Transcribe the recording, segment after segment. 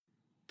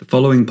The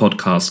following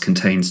podcast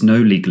contains no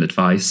legal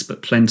advice,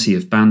 but plenty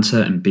of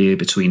banter and beer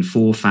between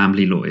four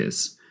family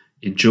lawyers.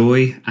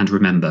 Enjoy, and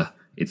remember,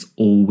 it's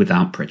all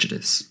without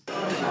prejudice.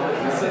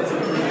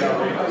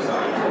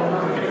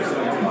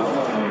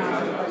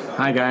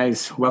 Hi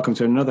guys, welcome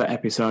to another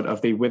episode of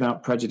the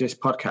Without Prejudice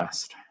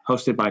podcast,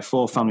 hosted by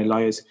four family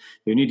lawyers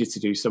who needed to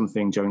do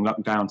something during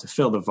lockdown to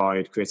fill the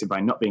void created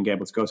by not being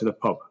able to go to the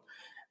pub.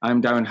 I'm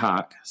Darren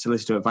Hark,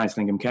 solicitor at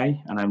Vicelingham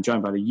K, and I'm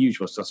joined by the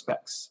usual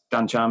suspects: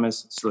 Dan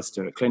Chalmers,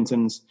 solicitor at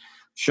Clinton's,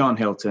 Sean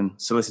Hilton,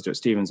 solicitor at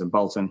Stevens and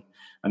Bolton,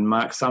 and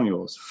Mark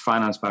Samuels,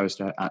 finance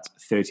barrister at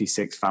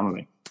 36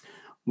 Family.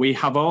 We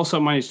have also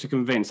managed to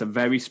convince a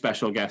very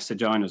special guest to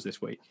join us this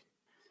week.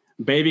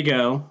 Baby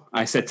girl,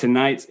 I said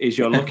tonight is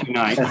your lucky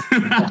night. Not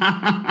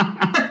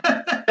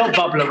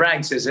Bubba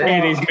Ranks, is it?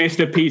 It is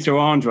Mr. Peter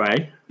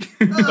Andre.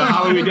 So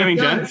how are we doing,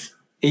 gents?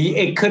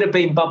 It could have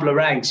been Bubba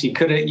Ranks. You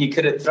could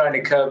have thrown a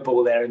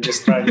curveball there and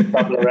just thrown in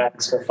Bubba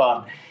Ranks for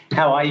fun.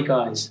 How are you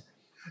guys?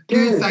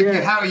 Good, thank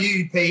you. How are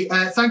you, Pete?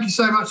 Thank you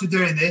so much for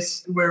doing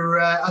this.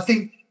 I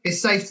think it's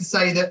safe to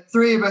say that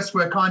three of us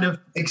were kind of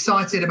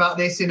excited about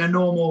this in a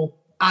normal,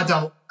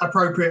 adult,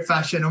 appropriate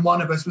fashion, and one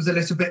of us was a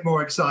little bit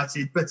more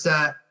excited. But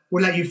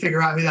we'll let you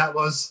figure out who that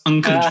was.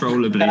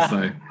 Uncontrollably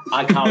so.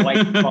 I can't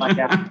wait to find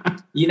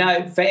out. You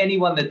know, for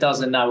anyone that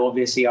doesn't know,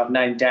 obviously I've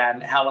known Dan.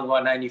 How long have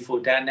I known you for,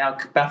 Dan? Now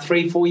about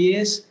 3-4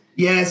 years?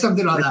 Yeah,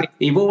 something like that.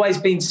 You've always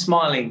been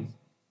smiling,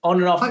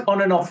 on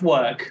and off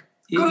work.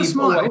 You've always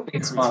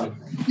been smiling.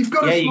 You've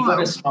got to smile. You've got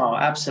to smile.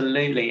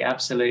 Absolutely,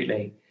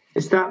 absolutely.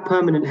 It's that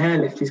permanent hair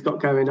lift he's got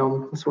going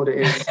on. That's what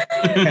it is.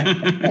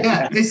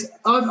 Yeah,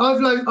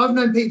 I've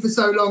known Pete for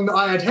so long that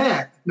I had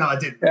hair. No, I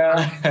didn't.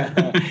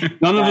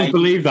 None of us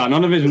believed that.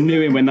 None of us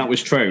knew him when that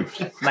was true.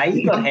 Mate,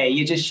 you got hair.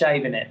 You're just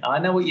shaving it. I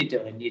know what you're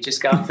doing. You're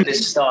just going for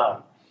this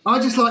style. I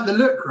just like the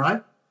look,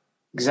 right?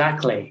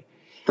 Exactly.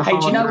 Hey,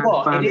 do you know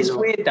what? It is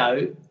weird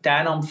though,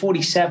 Dan. I'm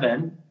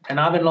 47 and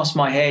I haven't lost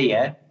my hair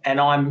yet, and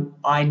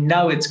I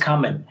know it's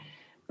coming.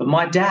 But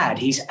my dad,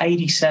 he's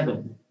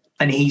 87,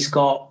 and he's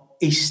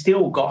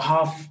still got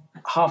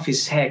half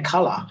his hair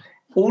colour,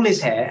 all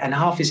his hair and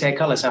half his hair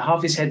colour. So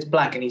half his head's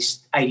black, and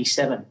he's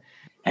 87.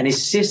 And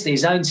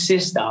his own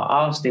sister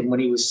asked him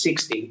when he was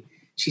 60,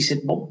 she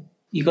said, well,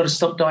 you got to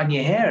stop dyeing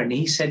your hair. And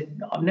he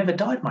said, I've never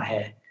dyed my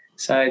hair.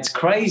 So it's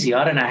crazy.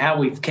 I don't know how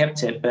we've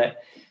kept it,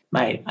 but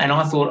mate, and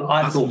I thought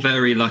That's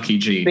very lucky,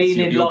 G.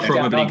 You're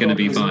probably going to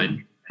be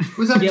fine.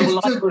 Was that I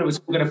thought it was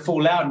going to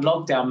fall out in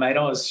lockdown, mate.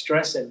 I was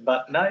stressing,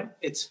 but no,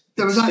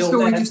 There was that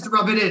story there. just to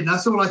rub it in.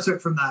 That's all I took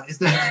from that. Is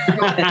that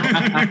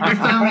your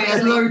family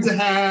has loads of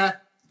hair.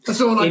 That's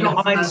all I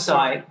got.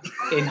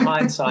 In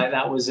hindsight,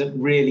 that was a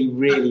really,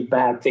 really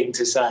bad thing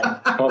to say.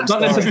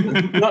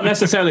 Not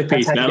necessarily,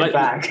 Peter.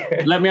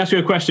 Let me ask you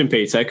a question,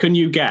 Peter. Can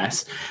you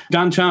guess?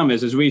 Dan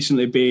Chalmers has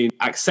recently been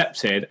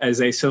accepted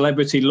as a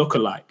celebrity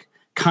lookalike.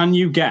 Can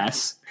you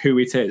guess who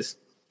it is?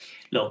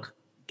 Look,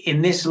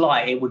 in this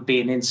light, it would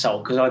be an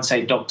insult because I'd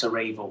say Dr.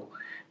 Evil,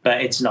 but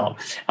it's not.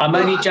 I'm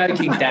only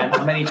joking, Dan.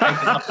 I'm only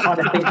joking. I'm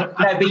trying to think of,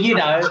 no, but you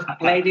know,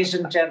 ladies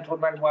and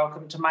gentlemen,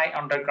 welcome to my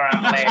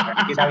underground lair.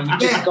 You know,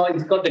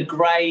 he's got the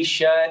grey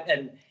shirt,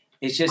 and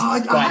it's just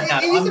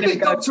It is a bit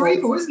Dr.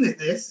 Evil, isn't it?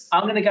 This.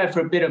 I'm going to go for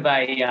a bit of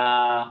a.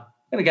 I'm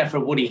going to go for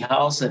a Woody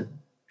Harrelson.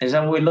 Is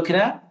that what we're looking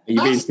at?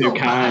 You're being too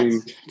kind.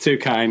 Bad. Too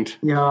kind.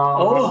 Yeah.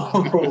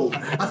 Oh,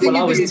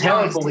 I was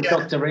terrible with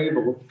Dr.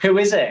 Evil. Who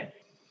is it?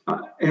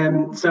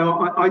 So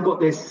I got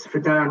this for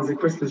Darren as a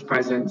Christmas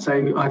present.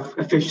 So I've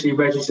officially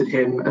registered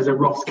him as a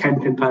Ross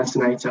Kemp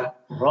impersonator.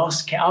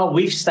 Ross Kemp. Oh,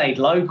 we've stayed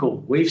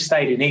local. We've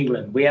stayed in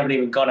England. We haven't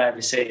even gone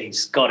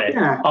overseas. Got it.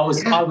 Yeah. I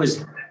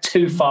was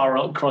too far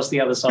across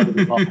the other side of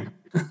the pond.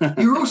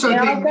 You're also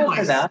being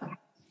nice.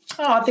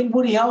 Oh, I think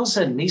Woody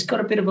Harrelson. He's got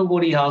a bit of a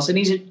Woody Harrelson.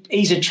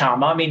 He's a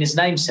charmer. I mean, his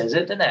name says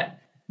it, doesn't it?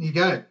 There you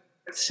go.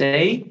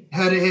 See?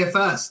 Heard it here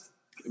first.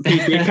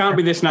 You can't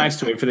be this nice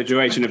to him for the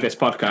duration of this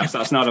podcast.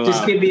 That's not allowed.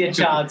 Just give me a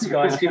chance,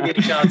 guys. Give me a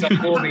chance.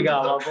 I'm warming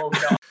up.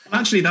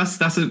 Actually, that's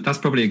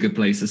probably a good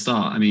place to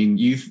start. I mean,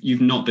 you've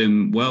not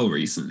been well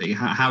recently.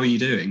 How are you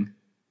doing?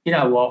 You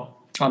know what?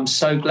 I'm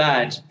so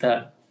glad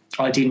that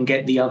I didn't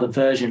get the other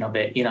version of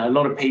it. You know, a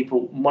lot of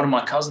people. One of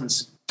my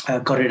cousins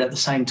got it at the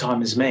same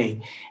time as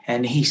me,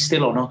 and he's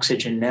still on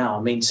oxygen now.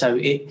 I mean, so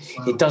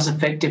it does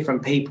affect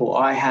different people.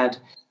 I had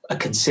a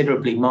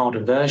considerably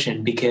milder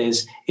version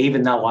because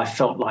even though I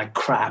felt like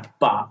crap,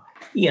 but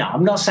you know,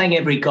 I'm not saying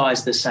every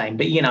guy's the same,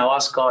 but you know,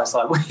 us guys,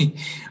 like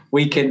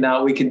we can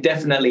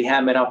definitely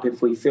ham it up if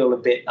we feel a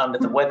bit under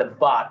the weather.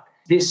 But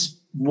this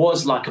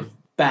was like a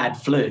bad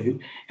flu,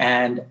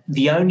 and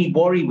the only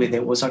worry with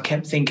it was I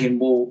kept thinking,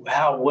 well,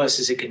 how worse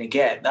is it going to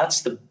get?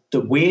 That's the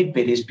weird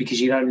bit, is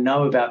because you don't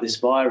know about this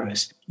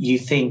virus. You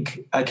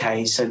think,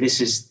 okay, so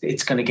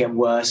it's going to get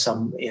worse.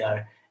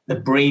 The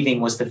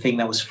breathing was the thing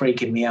that was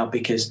freaking me out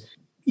because,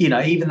 you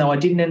know, even though I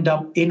didn't end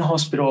up in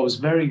hospital, I was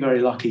very, very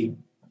lucky.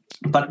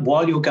 But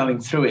while you're going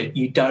through it,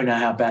 you don't know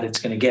how bad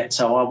it's going to get.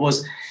 So I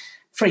was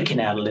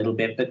freaking out a little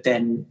bit. But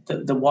then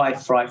the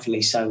wife,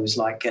 rightfully so, was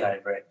like, get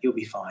over it. You'll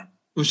be fine.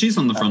 Well, she's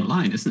on the front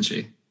line, isn't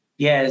she?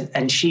 Yeah,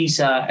 and she's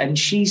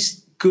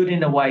good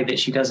in a way that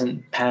she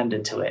doesn't pander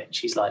to it.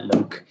 She's like,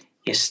 look,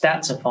 your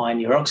stats are fine,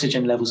 your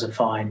oxygen levels are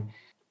fine,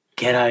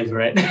 get over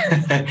it.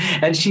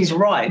 And she's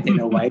right in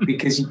a way,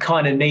 because you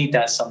kind of need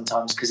that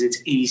sometimes, because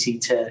it's easy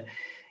to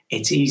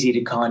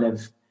kind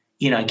of,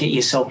 get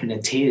yourself into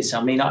tears.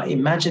 I mean, I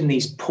imagine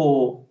these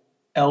poor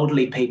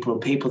elderly people or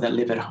people that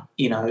live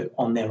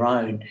on their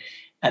own,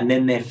 and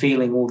then they're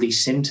feeling all these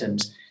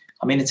symptoms.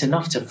 I mean, it's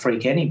enough to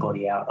freak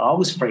anybody out. I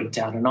was freaked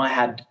out, and I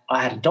had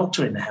a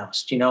doctor in the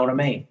house. Do you know what I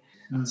mean?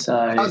 So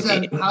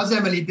how's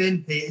Emily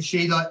been, Pete? Is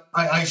she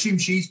I assume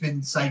she's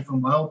been safe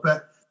and well,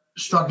 but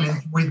struggling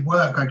with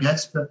work, I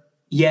guess. But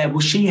yeah,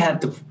 well,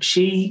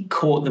 she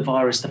caught the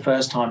virus the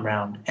first time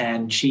round,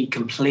 and she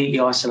completely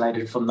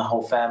isolated from the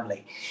whole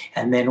family.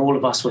 And then all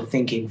of us were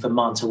thinking for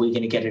months, are we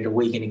going to get it? Are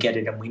we going to get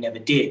it? And we never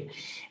did.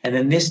 And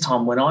then this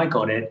time when I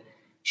got it,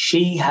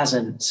 she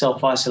hasn't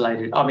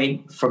self-isolated. I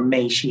mean, from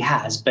me, she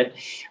has, but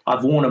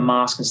I've worn a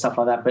mask and stuff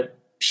like that, but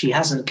she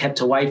hasn't kept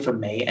away from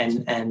me.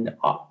 And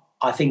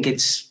I think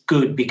it's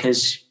good,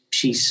 because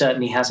she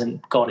certainly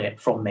hasn't got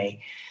it from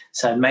me.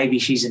 So maybe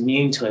she's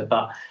immune to it,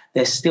 but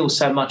there's still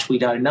so much we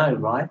don't know,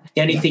 right?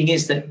 The only thing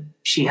is that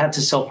she had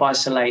to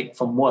self-isolate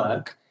from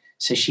work.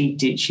 So she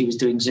was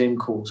doing Zoom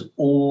calls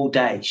all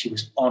day. She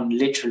was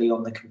literally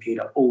on the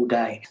computer all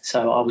day.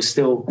 So I was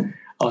still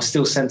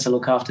sent to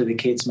look after the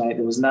kids, mate.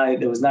 There was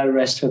no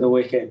rest for the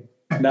wicked.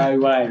 No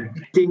way.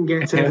 Didn't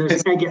get to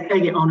just egg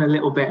it on a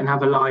little bit and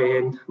have a lie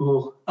in.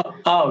 Or,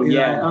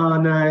 yeah. Oh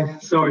no,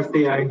 sorry,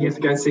 Theo, you have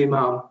to go and see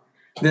Mum.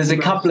 There's a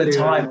couple of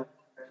times.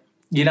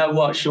 You know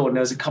what, Sean?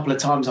 There's a couple of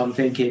times I'm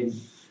thinking,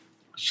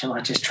 shall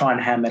I just try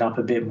and ham it up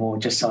a bit more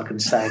just so I can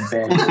stay in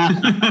bed?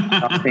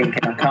 I'm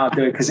thinking I can't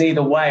do it, because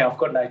either way I've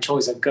got no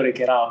choice. I've got to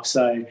get up.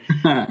 So,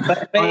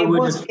 but it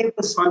was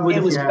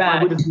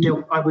bad.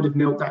 I would have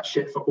milked that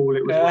shit for all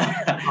it was worth.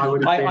 I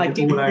would have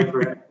been all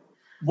over it.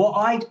 Well,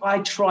 I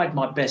tried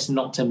my best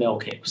not to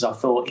milk it, because I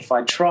thought if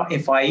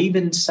I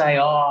even say,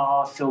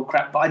 I feel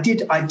crap, but I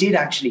did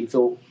actually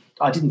feel,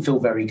 I didn't feel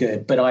very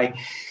good, but I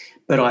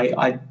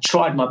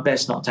tried my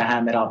best not to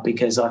ham it up,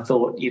 because I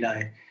thought,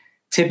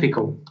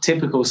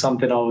 typical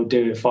something I would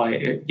do if I,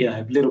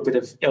 a little bit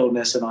of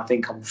illness and I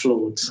think I'm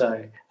flawed.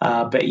 So,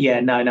 but yeah,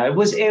 no,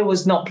 it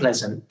was not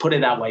pleasant, put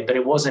it that way, but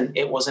it wasn't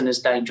as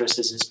dangerous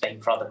as it's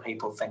been for other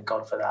people. Thank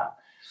God for that.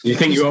 Do you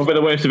think you're over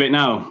the worst of it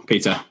now,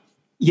 Peter?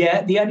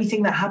 Yeah, the only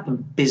thing that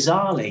happened,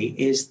 bizarrely,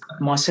 is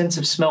my sense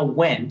of smell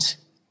went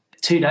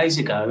 2 days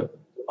ago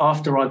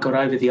after I got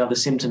over the other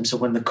symptoms. So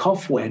when the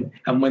cough went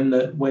and when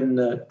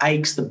the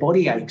aches, the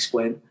body aches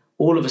went,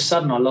 all of a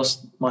sudden I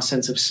lost my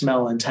sense of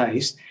smell and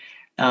taste,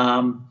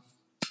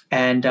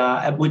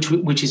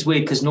 which is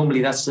weird, because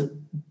normally that's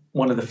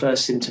one of the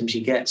first symptoms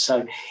you get.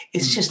 So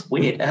it's just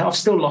weird. I've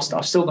still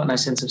got no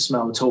sense of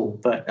smell at all.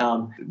 But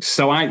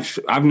so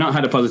I've not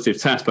had a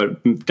positive test,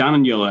 but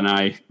Daniel and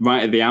I,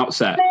 right at the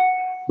outset,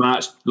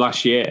 March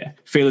last year,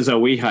 feel as though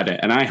we had it,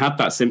 and I had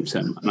that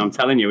symptom, and I'm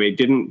telling you, it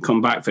didn't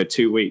come back for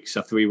 2 weeks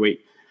or 3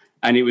 weeks,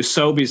 and it was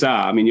so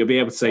bizarre. I mean, you'll be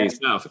able to say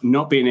yourself,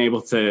 not being able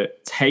to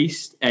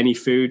taste any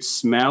food,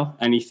 smell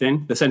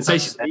anything, the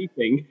sensation of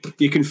eating,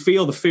 you can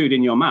feel the food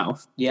in your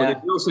mouth, but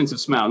there's no sense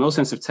of smell, no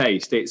sense of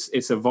taste.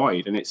 It's a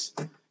void, and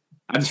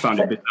I just found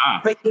it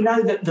bizarre. But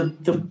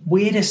the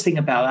weirdest thing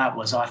about that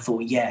was, I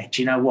thought,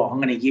 do you know what, I'm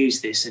going to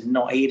use this and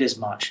not eat as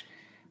much,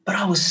 but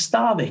I was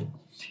starving.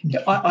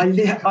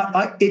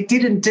 It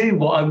didn't do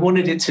what I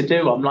wanted it to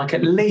do. I'm like,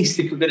 at least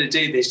if we're going to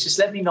do this, just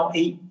let me not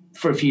eat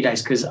for a few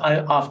days, because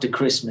after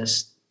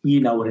Christmas,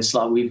 you know what it's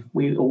like.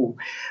 We all,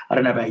 I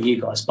don't know about you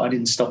guys, but I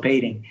didn't stop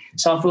eating.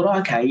 So I thought,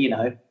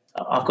 okay,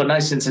 I've got no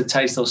sense of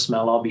taste or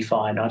smell. I'll be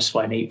fine. I just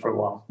won't eat for a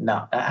while.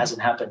 No, that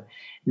hasn't happened.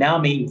 Now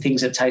I'm eating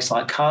things that taste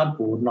like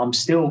cardboard, and I'm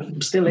still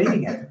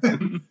eating it.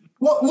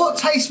 What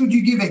taste would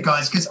you give it,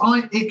 guys? Because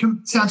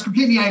sounds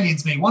completely alien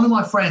to me. One of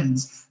my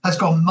friends has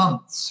gone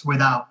months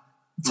without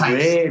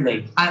taste.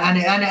 Really? And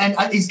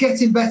it's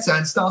getting better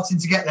and starting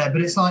to get there,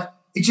 but it's like,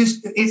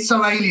 it's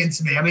so alien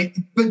to me. I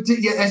mean, but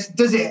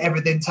does it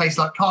everything taste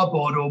like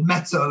cardboard or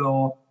metal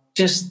or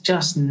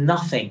just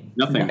nothing?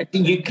 Nothing.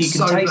 You can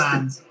so taste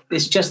bland.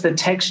 It's just the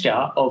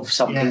texture of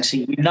something, so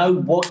you know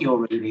what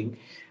you're eating,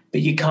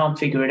 but you can't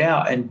figure it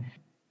out. And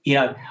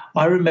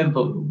I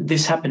remember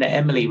this happened to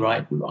Emily,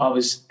 right? I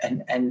was,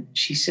 and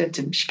she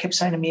kept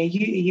saying to me, "Are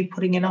you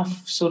putting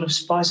enough sort of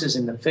spices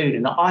in the food?"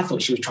 And I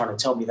thought she was trying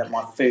to tell me that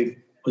my food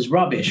was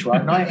rubbish,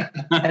 right?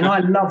 And I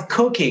love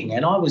cooking,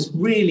 and I was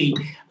really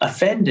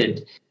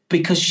offended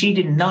because she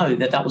didn't know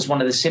that was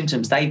one of the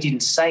symptoms. They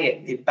didn't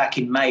say it back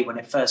in May when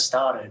it first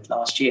started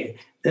last year.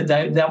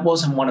 That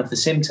wasn't one of the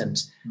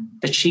symptoms,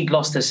 but she'd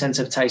lost her sense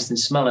of taste and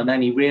smell, and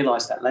only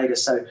realised that later.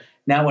 So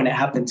now when it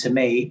happened to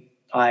me,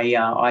 I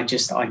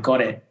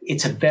got it.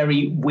 It's a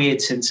very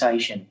weird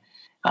sensation,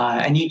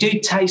 and you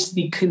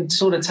can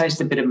sort of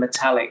taste a bit of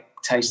metallic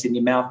taste in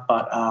your mouth,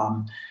 but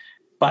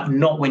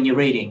not when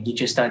you're eating. You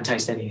just don't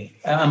taste anything.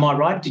 Am I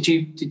right? Did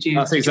you?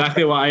 That's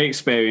exactly what I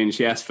experienced.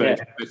 Yes, for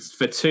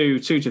 2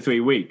 to 3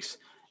 weeks,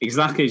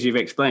 exactly as you've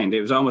explained.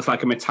 It was almost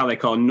like a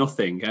metallic or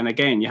nothing. And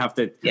again, you have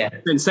the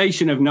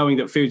sensation of knowing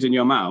that food's in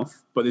your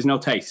mouth, but there's no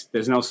taste,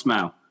 there's no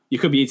smell. You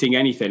could be eating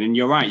anything, and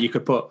you're right. You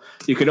could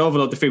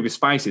overload the food with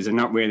spices and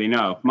not really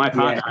know. My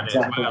partner had it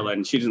as well,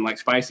 and she doesn't like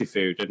spicy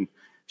food, and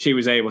she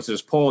was able to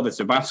just pour the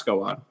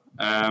Tabasco on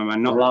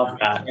and not. Love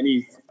that.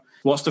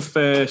 What's the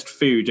first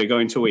food you're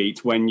going to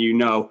eat when you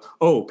know?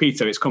 Oh,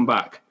 Peter, it's come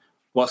back.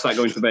 What's that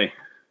going to be?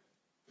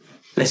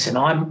 Listen,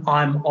 I'm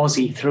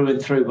Aussie through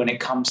and through when it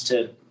comes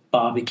to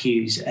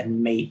barbecues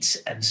and meats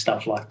and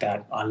stuff like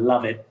that. I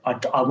love it.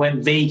 I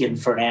went vegan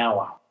for an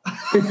hour.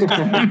 I don't think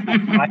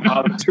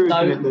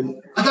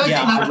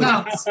that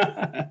counts.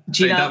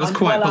 That was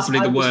quite possibly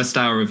the worst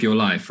hour of your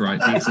life, right,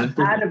 Peter?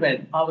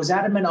 I was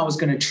adamant I was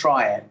going to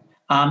try it.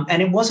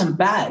 And it wasn't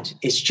bad.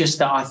 It's just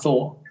that I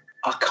thought,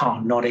 I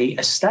can't not eat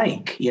a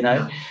steak,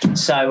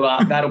 So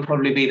that'll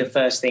probably be the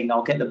first thing.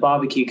 I'll get the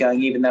barbecue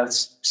going, even though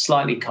it's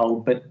slightly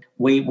cold. But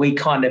we're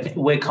kind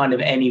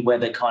of any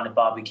weather kind of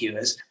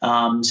barbecuers.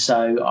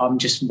 So I'm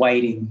just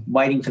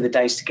waiting for the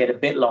days to get a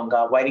bit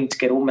longer, waiting to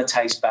get all my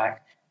taste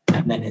back,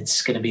 and then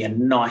it's going to be a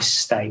nice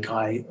steak.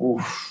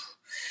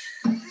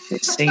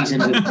 It's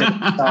seasoned with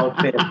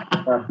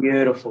bitter.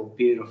 Beautiful,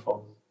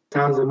 beautiful.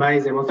 Sounds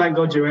amazing. Well, thank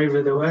God you're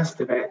over the worst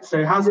of it.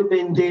 So how's it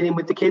been dealing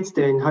with the kids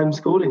doing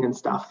homeschooling and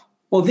stuff?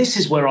 Well, this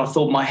is where I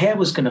thought my hair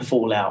was going to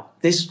fall out.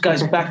 This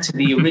goes back to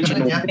the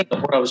original thing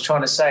of what I was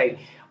trying to say.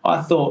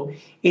 I thought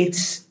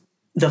it's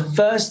the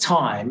first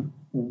time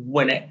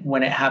when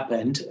it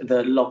happened,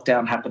 the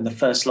lockdown happened, the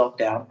first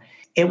lockdown,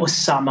 it was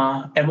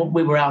summer and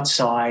we were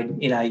outside,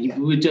 we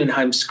were doing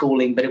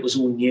homeschooling, but it was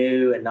all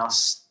new and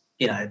us,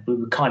 we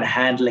were kind of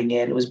handling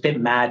it. It was a bit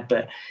mad,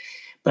 but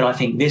I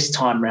think this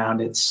time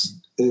round it's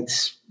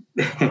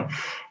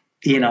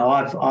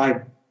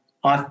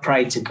I've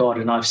prayed to God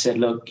and I've said,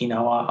 look,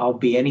 I'll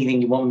be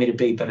anything you want me to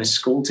be, but a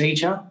school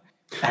teacher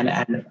and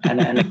a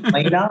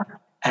cleaner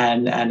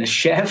and a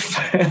chef.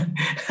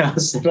 I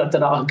said, I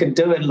don't know, I can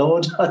do it,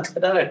 Lord. I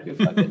don't know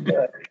if I can do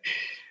it.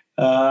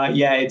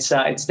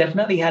 It's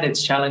definitely had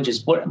its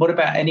challenges. What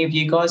about any of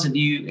you guys? Have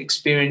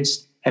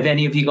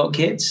any of you got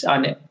kids?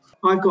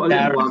 I've got a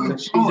little one,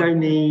 but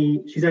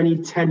she's only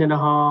 10 and a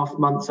half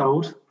months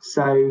old,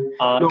 so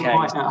not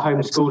quite at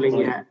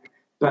homeschooling yet.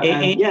 But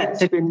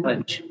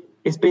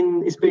it's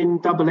been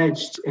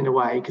double-edged in a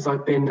way because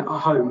I've been at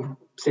home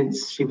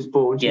since she was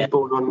born. She was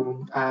born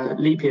on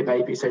leap year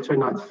baby, so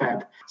 29th of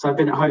Feb. So I've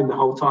been at home the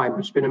whole time,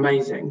 which has been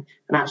amazing.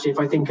 And actually, if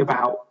I think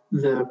about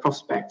the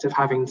prospect of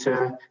having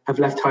to have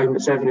left home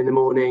at 7 a.m.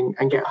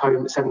 and get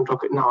home at 7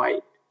 o'clock at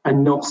night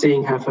and not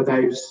seeing her for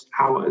those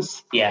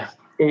hours,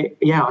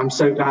 I'm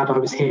so glad I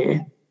was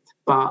here.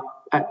 But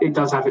it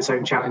does have its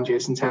own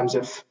challenges in terms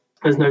of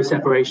there's no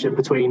separation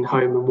between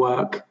home and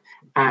work.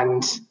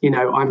 And,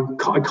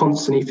 I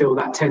constantly feel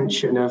that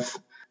tension of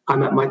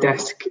I'm at my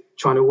desk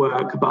trying to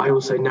work, but I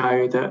also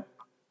know that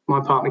my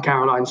partner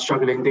Caroline's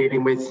struggling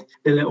dealing with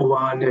the little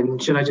one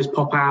and should I just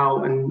pop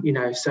out? And,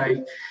 so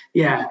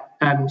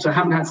I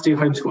haven't had to do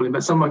homeschooling,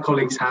 but some of my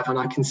colleagues have, and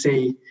I can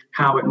see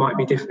how it might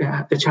be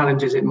different, the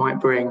challenges it might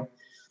bring.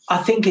 I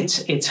think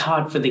it's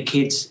hard for the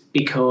kids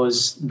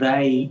because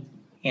they're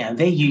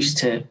used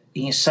to,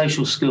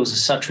 social skills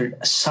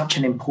are such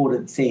an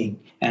important thing.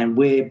 And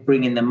we're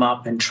bringing them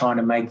up and trying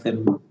to make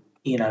them,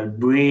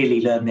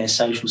 really learn their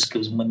social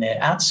skills. And when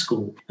they're at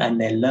school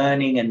and they're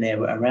learning and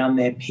they're around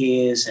their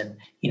peers and,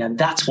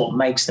 that's what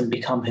makes them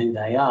become who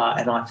they are.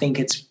 And I think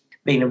it's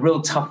been a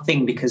real tough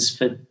thing because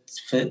for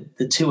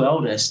the two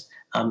eldest,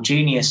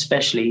 Junior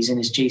especially, he's in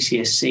his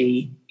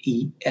GCSE.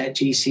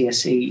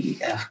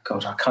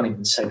 I can't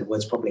even say the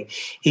words properly.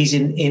 He's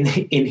in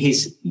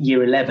his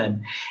year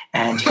 11,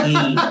 and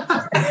he.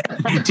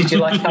 Did you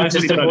like how I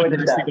just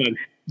avoided that?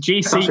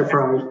 GC.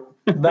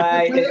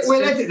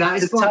 We'll edit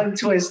that. It's a tongue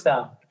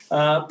twister.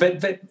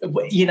 But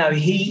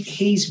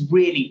he's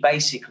really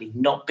basically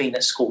not been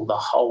at school the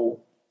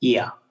whole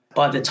year.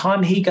 By the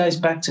time he goes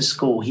back to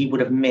school, he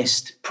would have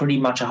missed pretty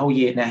much a whole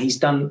year. Now he's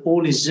done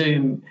all his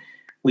Zoom.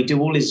 We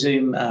do all his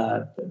Zoom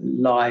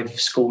live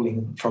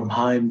schooling from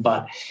home,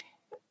 but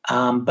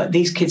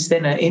these kids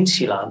then are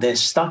insular. They're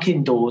stuck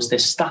indoors. They're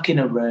stuck in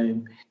a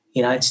room.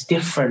 It's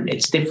different.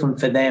 It's different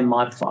for them.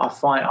 I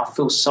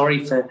feel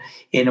sorry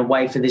in a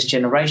way for this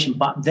generation.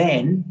 But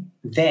then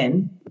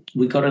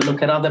we've got to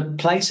look at other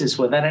places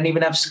where they don't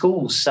even have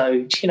schools.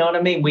 So do you know what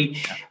I mean?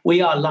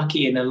 We are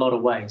lucky in a lot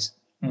of ways.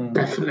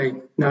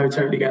 Definitely. No,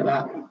 totally get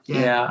that.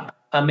 Yeah.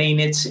 I mean,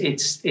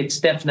 it's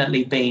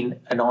definitely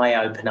been an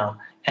eye-opener.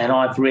 And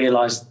I've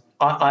realised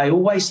I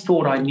always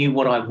thought I knew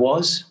what I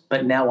was,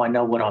 but now I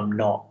know what I'm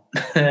not.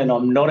 And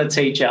I'm not a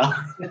teacher.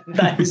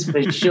 That is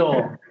for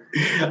sure.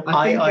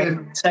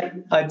 I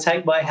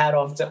take my hat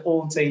off to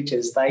all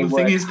teachers. The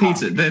thing is,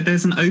 Peter,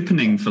 there's an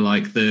opening for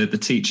like the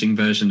teaching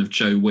version of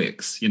Joe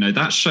Wicks.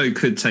 That show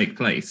could take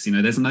place.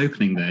 There's an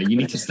opening there. You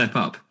need to step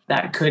up.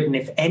 That could, and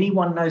if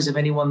anyone knows of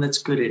anyone that's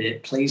good at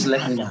it, please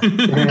let me know.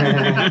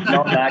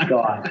 Not that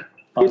guy.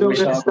 You're not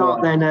going to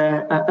start then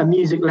a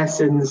music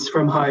lessons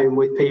from home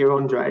with Peter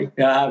Andre.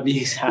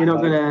 You're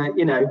not going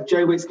to,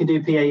 Joe Wicks can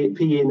do PE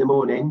in the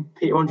morning.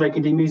 Peter Andre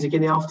can do music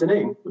in the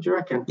afternoon. What do you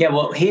reckon? Yeah,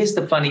 well, here's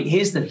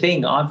the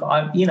thing. I've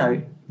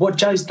what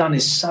Joe's done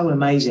is so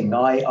amazing.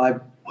 I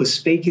was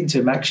speaking to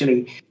him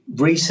actually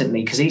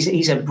recently because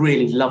he's a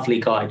really lovely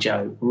guy,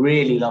 Joe,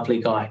 really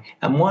lovely guy.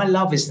 And what I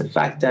love is the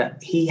fact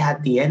that he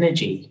had the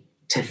energy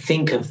to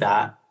think of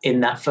that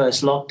in that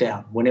first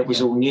lockdown when it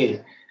was all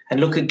new. And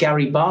look at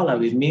Gary Barlow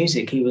with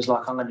music. He was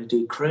like, I'm going to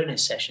do crooner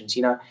sessions.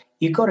 You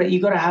got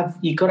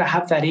to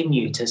have that in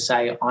you to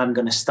say, I'm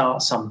going to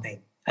start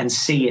something and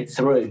see it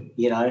through.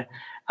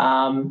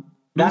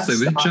 Also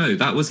with Joe,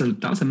 that was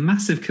a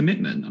massive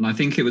commitment, and I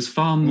think it was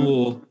far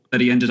more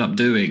that he ended up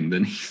doing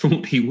than he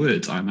thought he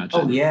would, I imagine.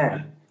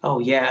 Oh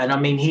yeah, and I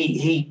mean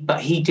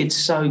he did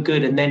so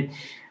good, and then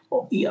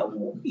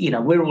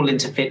we're all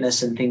into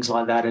fitness and things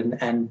like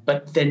that,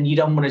 but then you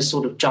don't want to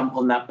sort of jump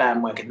on that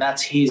bandwagon.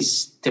 That's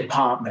his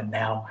department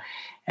now,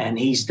 and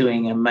he's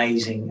doing an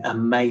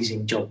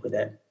amazing job with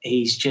it.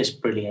 He's just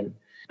brilliant.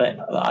 But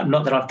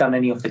not that I've done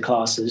any of the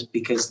classes,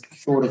 because the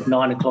thought of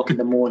 9 o'clock in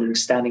the morning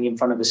standing in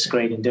front of a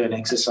screen and doing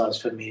exercise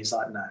for me is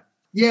like, no.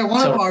 Yeah,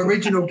 one of our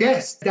original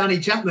guests, Danny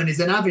Chapman, is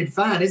an avid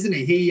fan, isn't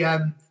he?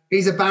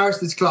 He's a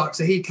barrister's clerk,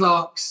 so he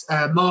clerks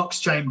Mark's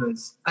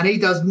chambers, and he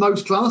does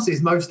most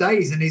classes most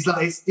days. And he's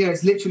like,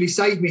 it's literally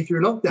saved me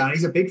through lockdown.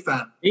 He's a big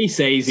fan. He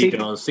says he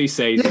does.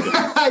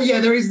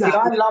 Yeah, there is that. See,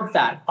 I love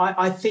that.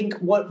 I think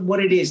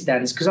what it is,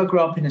 Dan, is because I grew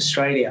up in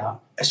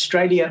Australia.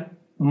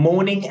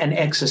 Morning and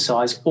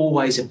exercise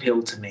always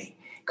appealed to me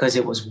because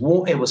it was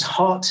warm, it was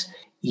hot.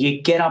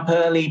 You get up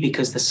early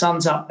because the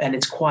sun's up and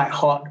it's quite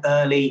hot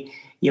early.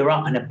 You're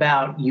up and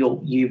about. You're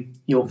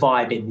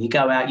vibing. You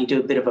go out, you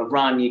do a bit of a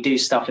run, you do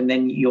stuff, and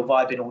then you're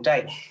vibing all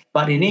day.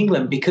 But in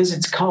England, because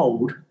it's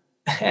cold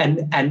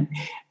and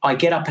I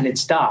get up and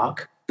it's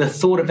dark, the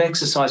thought of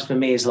exercise for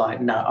me is like,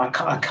 no,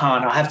 I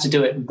can't. I have to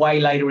do it way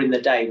later in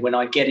the day when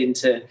I get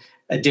into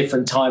a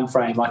different time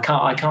frame. I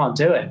can't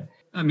do it.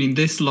 I mean,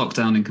 this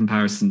lockdown in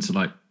comparison to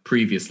like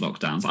previous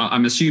lockdowns,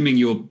 I'm assuming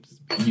you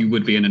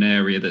would be in an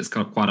area that's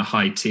got quite a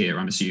high tier,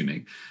 I'm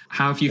assuming.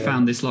 How have you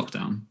found this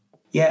lockdown?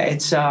 Yeah,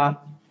 it's,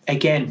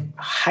 again,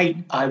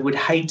 I would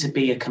hate to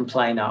be a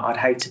complainer. I'd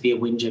hate to be a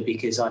whinger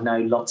because I know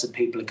lots of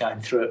people are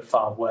going through it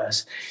far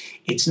worse.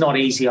 It's not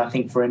easy, I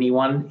think, for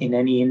anyone in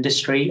any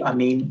industry. I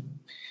mean,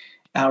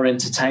 our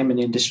entertainment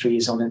industry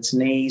is on its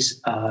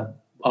knees. I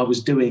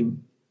was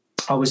doing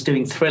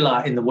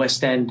Thriller in the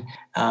West End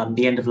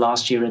the end of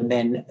last year, and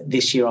then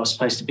this year I was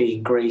supposed to be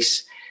in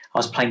Greece. I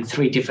was playing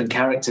 3 different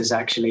characters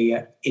actually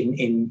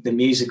in the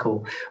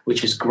musical,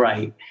 which was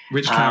great.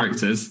 Which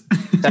characters?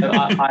 So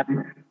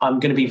I'm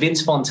going to be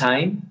Vince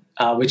Fontaine,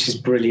 which is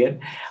brilliant.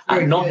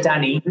 Not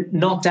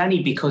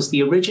Danny, because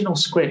the original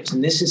script,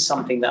 and this is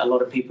something that a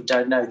lot of people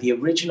don't know, the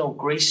original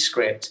Grease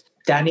script,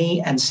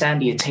 Danny and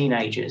Sandy are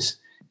teenagers.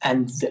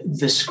 And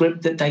the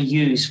script that they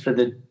use for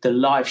the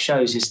live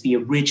shows is the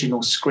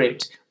original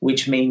script,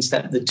 which means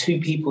that the 2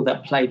 people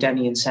that play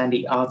Danny and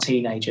Sandy are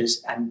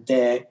teenagers and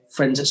their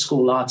friends at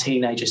school are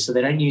teenagers. So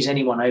they don't use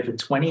anyone over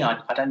 20. I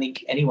don't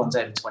think anyone's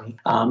over 20.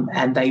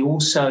 And they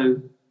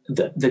also,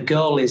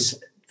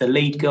 the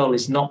lead girl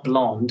is not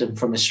blonde and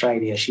from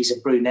Australia. She's a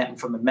brunette and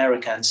from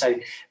America. And so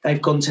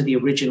they've gone to the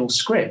original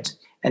script.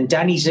 And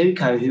Danny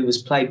Zuko, who was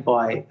played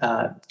by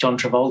John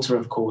Travolta,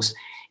 of course,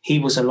 he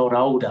was a lot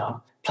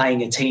older,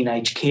 playing a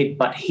teenage kid,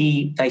 but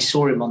they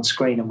saw him on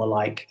screen and were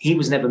like, he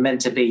was never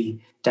meant to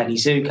be Danny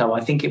Zuko.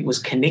 I think it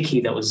was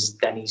Kaneki that was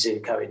Danny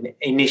Zuko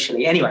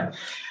initially. Anyway,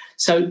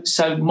 so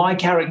my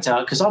character,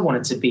 because I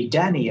wanted to be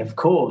Danny, of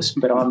course,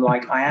 but I'm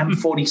like, I am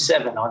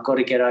 47. I've got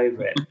to get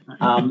over it.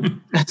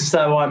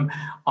 So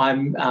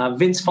I'm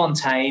Vince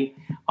Fontaine.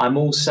 I'm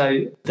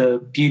also the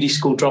beauty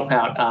school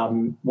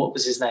dropout. What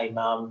was his name?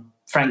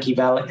 Frankie.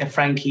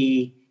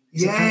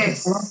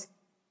 Yes,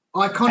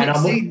 iconic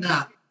scene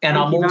that. And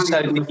I'm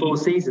also the 4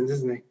 seasons,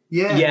 isn't he?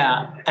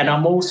 Yeah. And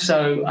I'm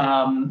also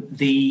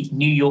the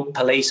New York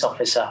police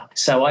officer.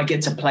 So I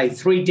get to play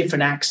 3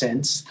 different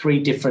accents, 3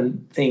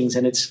 different things,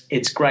 and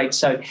it's great.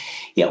 So,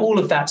 yeah, all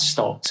of that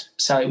stopped.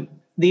 So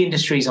the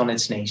industry's on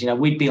its knees.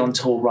 We'd be on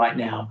tour right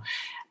now.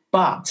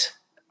 But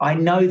I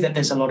know that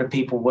there's a lot of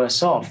people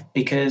worse off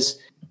because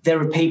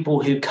there are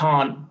people who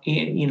can't,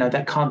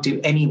 that can't do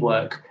any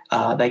work.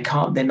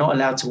 They're not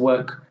allowed to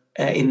work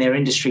in their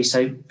industry.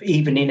 So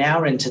even in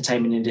our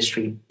entertainment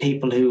industry,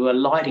 people who are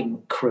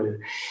lighting crew,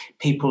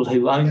 people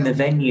who own the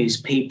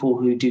venues, people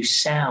who do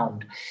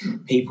sound,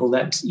 people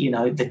that,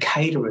 the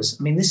caterers.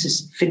 I mean, this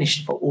is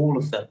finished for all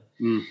of them.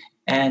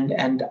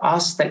 And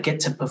us that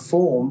get to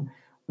perform,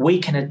 we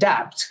can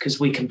adapt because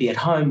we can be at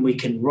home, we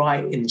can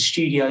write in the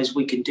studios,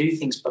 we can do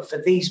things. But for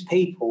these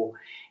people,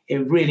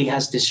 it really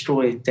has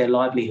destroyed their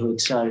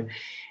livelihood. So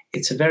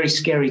it's a very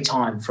scary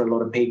time for a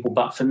lot of people.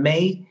 But for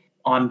me,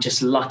 I'm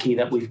just lucky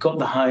that we've got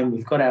the home,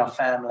 we've got our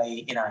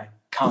family,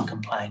 can't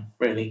complain,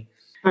 really.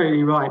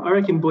 Totally right. I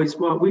reckon, boys,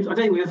 well, I don't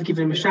think we've ever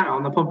given him a shout out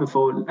on the pod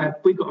before.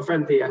 We've got a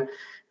friend here,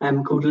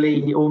 called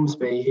Lee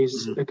Ormsby,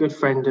 who's a good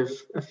friend of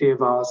a few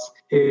of ours,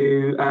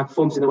 who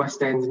performs in the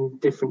West End in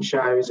different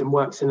shows and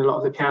works in a lot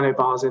of the piano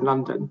bars in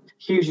London.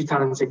 Hugely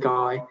talented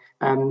guy.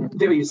 What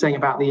you were saying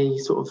about the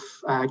sort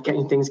of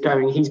getting things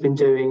going, he's been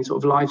doing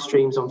sort of live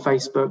streams on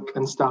Facebook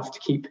and stuff to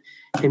keep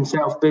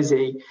himself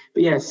busy.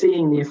 But yeah,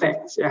 seeing the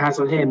effect it has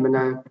on him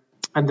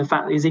and the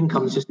fact that his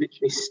income has just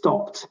literally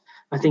stopped.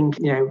 I think,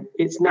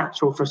 it's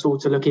natural for us all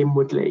to look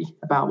inwardly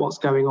about what's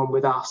going on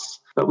with us,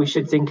 but we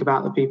should think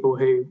about the people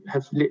who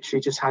have literally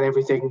just had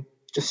everything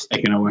just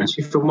taken away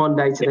from one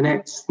day to the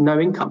next, no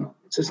income.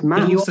 It's just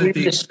mad. In your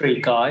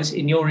industry, guys,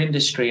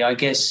 I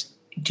guess,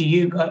 do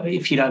you,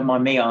 if you don't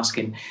mind me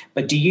asking,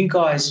 but do you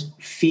guys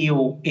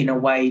feel in a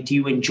way, do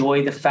you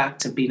enjoy the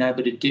fact of being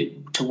able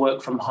to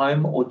work from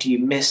home, or do you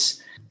miss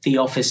the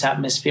office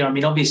atmosphere? I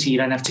mean, obviously you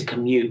don't have to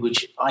commute,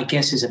 which I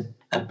guess is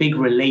a big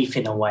relief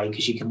in a way,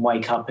 because you can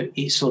wake up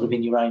sort of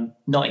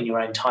not in your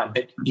own time,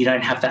 but you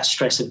don't have that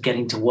stress of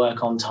getting to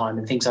work on time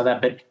and things like that.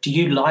 But do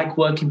you like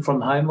working from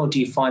home, or do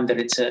you find that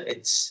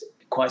it's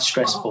quite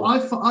stressful? I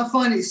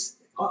find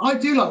I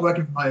do like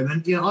working from home,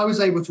 and I was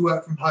able to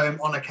work from home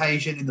on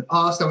occasion in the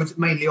past. I was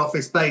mainly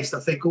office based. I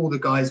think all the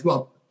guys,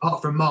 well,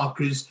 apart from Mark,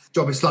 whose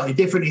job is slightly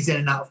different, he's in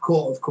and out of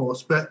court, of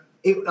course, but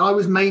I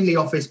was mainly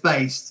office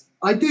based.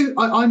 I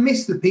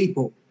miss the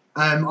people.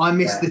 I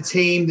miss the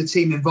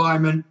team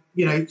environment.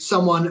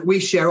 We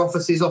share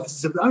offices of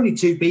only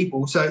 2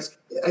 people, so it's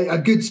a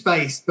good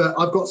space, but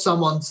I've got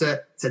someone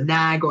to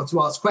nag or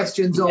to ask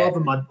questions of,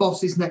 and my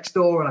boss is next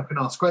door and I can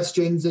ask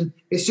questions, and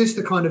it's just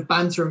the kind of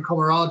banter and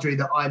camaraderie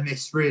that I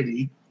miss,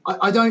 really.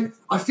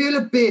 I feel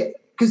a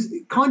bit, because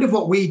kind of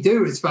what we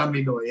do as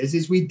family lawyers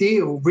is we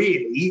deal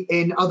really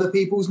in other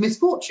people's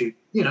misfortune,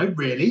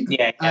 really.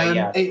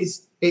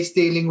 It's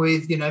dealing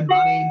with, money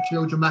and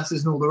children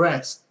matters and all the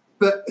rest.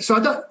 But so I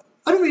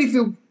don't really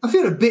feel, I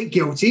feel a bit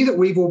guilty that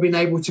we've all been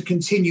able to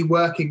continue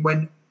working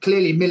when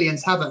clearly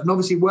millions haven't. And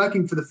obviously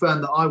working for the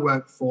firm that I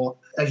work for,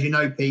 as you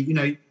know, Pete,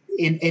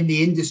 in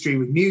the industry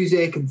with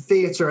music and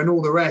theatre and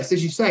all the rest,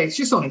 as you say, it's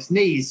just on its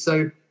knees.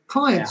 So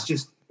clients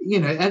just,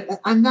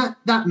 and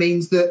that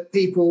means that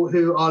people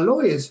who are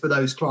lawyers for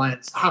those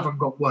clients haven't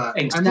got work,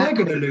 and they're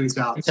going to lose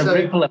out. It's a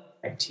ripple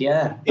effect,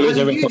 yeah. It is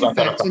a ripple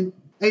effect.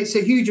 It's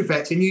a huge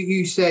effect. And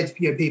you said,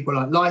 people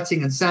like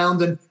lighting and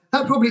sound, and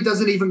that probably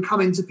doesn't even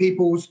come into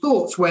people's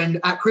thoughts when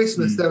at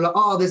Christmas they're like,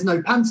 there's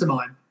no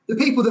pantomime. The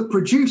people that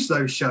produce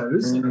those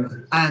shows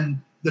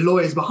and the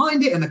lawyers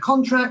behind it and the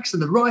contracts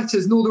and the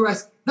writers and all the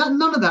rest,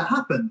 none of that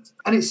happened.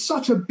 And it's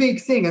such a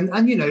big thing.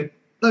 And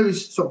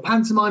those sort of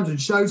pantomimes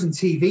and shows and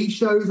TV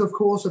shows, of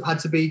course, have had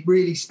to be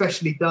really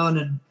specially done.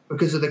 And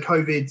because of the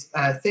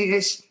COVID thing,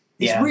 it's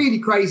really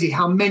crazy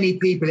how many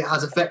people it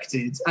has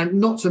affected, and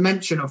not to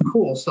mention, of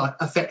course, like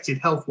affected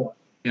health-wise.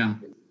 Yeah.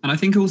 And I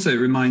think also it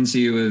reminds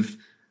you of,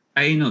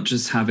 not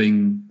just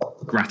having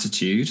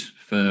gratitude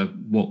for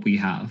what we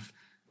have,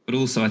 but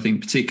also I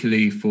think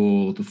particularly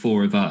for the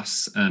 4 of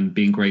us,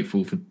 being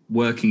grateful for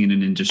working in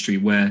an industry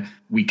where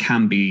we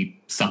can be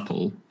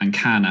supple and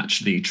can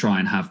actually try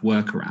and have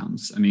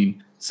workarounds. I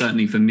mean,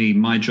 certainly for me,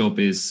 my job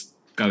is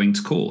going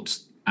to court.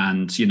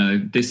 And,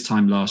 this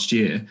time last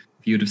year,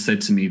 if you would have said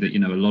to me that,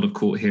 a lot of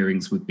court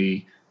hearings would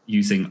be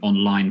using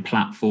online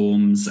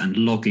platforms and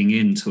logging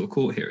into a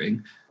court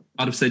hearing,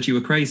 I'd have said you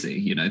were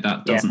crazy.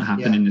 That doesn't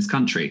happen in this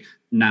country.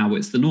 Now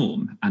it's the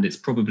norm, and it's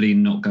probably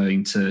not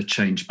going to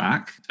change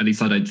back. At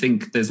least I don't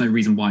think, there's no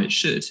reason why it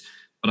should.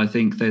 But I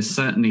think there's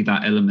certainly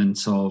that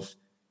element of,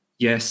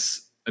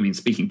 yes, I mean,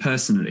 speaking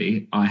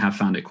personally, I have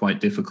found it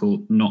quite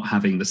difficult not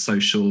having the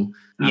social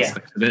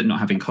aspect of it, not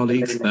having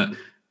colleagues, but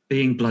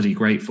being bloody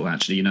grateful,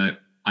 actually,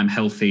 I'm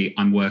healthy,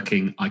 I'm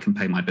working, I can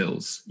pay my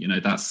bills.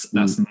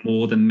 That's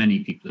more than many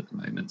people at the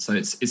moment. So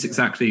it's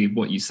exactly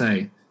what you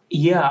say.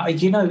 Yeah,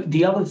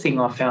 the other thing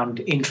I found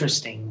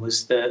interesting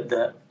was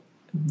the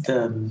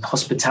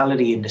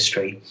hospitality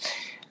industry,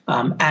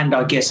 and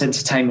I guess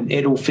entertainment.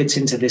 It all fits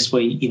into this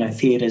where,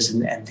 theatres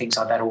and things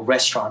like that, or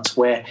restaurants,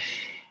 where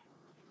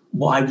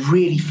what I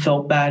really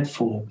felt bad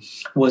for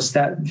was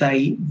that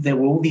there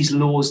were all these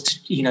laws,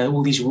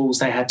 all these rules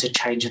they had to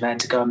change, and they had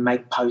to go and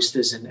make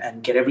posters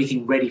and get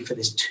everything ready for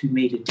this 2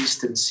 metre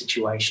distance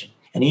situation.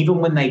 And even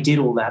when they did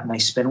all that and they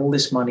spent all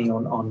this money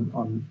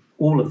on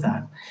all of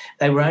that,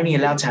 they were only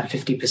allowed to have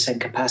 50%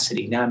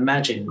 capacity. Now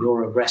imagine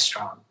you're a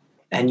restaurant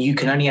and you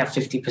can only have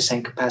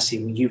 50%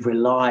 capacity when you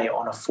rely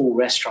on a full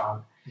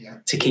restaurant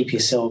to keep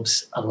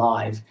yourselves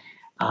alive.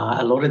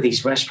 A lot of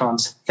these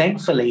restaurants,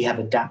 thankfully, have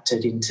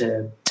adapted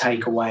into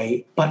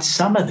takeaway, but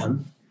some of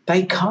them,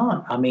 they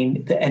can't. I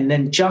mean, and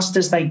then just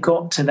as they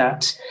got to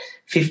that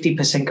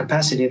 50%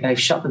 capacity, they've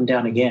shut them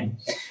down again.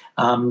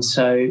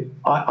 So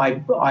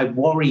I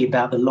worry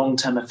about the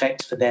long-term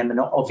effects for them, and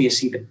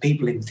obviously the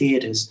people in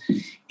theatres.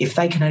 If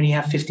they can only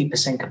have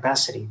 50%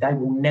 capacity, they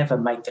will never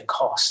make the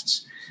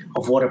costs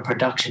of what a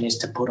production is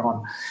to put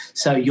on.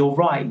 So you're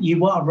right.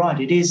 You are right.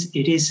 It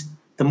is.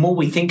 The more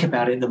we think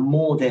about it, the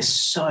more there's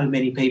so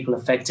many people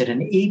affected.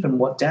 And even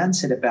what Dan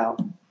said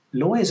about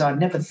lawyers, I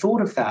never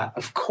thought of that.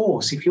 Of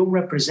course, if you're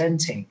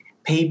representing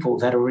people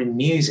that are in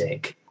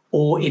music,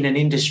 or in an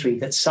industry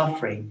that's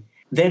suffering,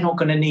 they're not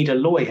going to need a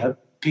lawyer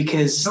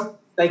because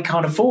they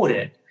can't afford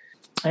it.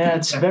 Yeah,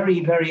 it's very,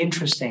 very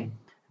interesting.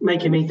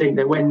 Making me think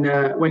that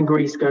when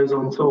Greece goes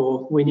on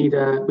tour, we need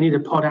a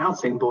pod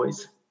outing,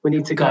 boys. We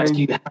need to go.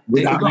 You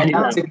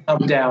have to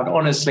come down.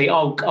 Honestly,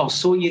 I'll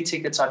sort your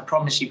tickets. I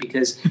promise you,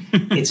 because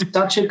it's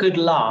such a good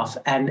laugh,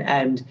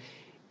 and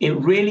it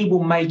really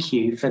will make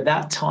you, for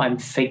that time,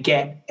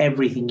 forget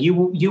everything. You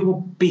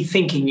will be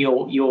thinking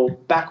you're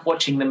back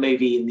watching the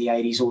movie in the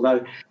 80s,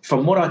 although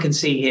from what I can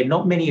see here,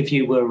 not many of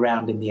you were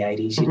around in the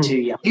 80s. You're too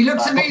young. He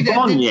looks at me then.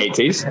 Born in the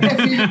 80s.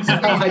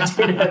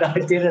 I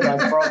didn't, I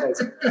promise.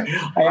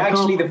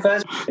 The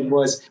first one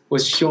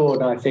was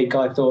Sean, I think.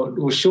 I thought,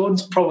 well,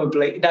 Sean's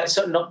probably,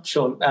 not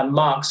Sean,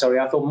 Mark,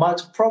 sorry. I thought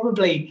Mark's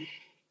probably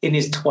in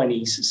his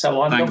 20s,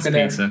 so I'm Thanks, not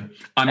going to.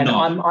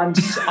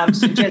 I'm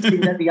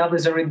suggesting that the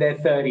others are in their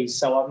 30s,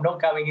 so I'm not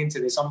going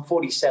into this. I'm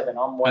 47.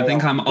 I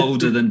think I'm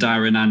older than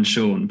Darren and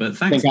Sean, but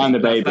thanks. I think I'm the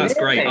baby. That's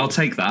great. I'll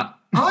take that.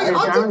 I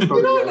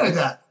know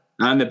that.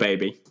 I'm the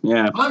baby.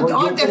 Yeah.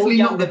 I'm definitely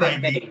not the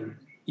baby.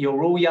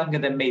 You're all younger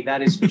than me,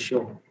 that is for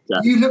sure. Yeah.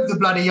 You look the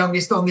bloody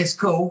youngest on this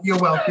call. You're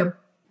welcome.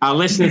 Our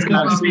listeners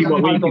can't see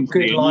what we can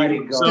see.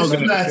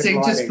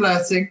 Just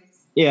flirting.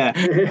 Yeah,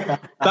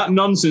 that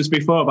nonsense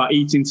before about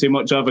eating too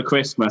much over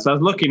Christmas. I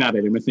was looking at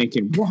it and we're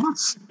thinking, what?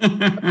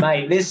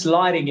 Mate, this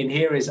lighting in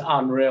here is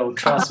unreal.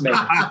 Trust me,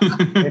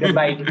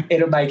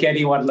 it'll make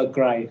anyone look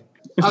great.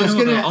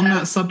 On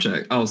that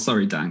subject. Oh,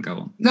 sorry, Dan, go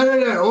on.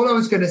 No. All I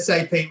was going to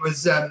say, Pete,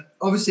 was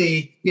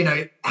obviously,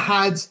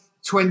 had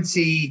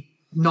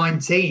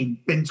 2019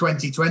 been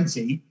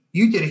 2020,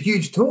 you did a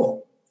huge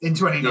tour in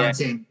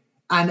 2019. Yeah.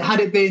 And had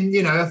it been,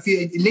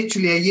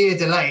 literally a year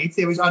delayed,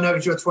 I know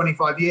it's your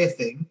 25-year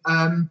thing.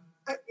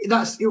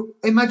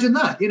 Imagine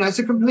that. It's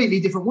a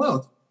completely different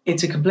world.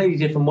 It's a completely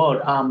different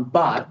world.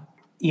 But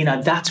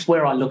that's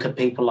where I look at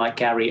people like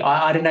Gary.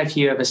 I don't know if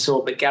you ever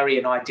saw, but Gary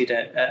and I did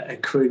a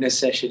crooner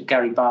session.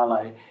 Gary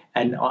Barlow,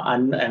 and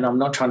I'm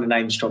not trying to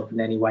name drop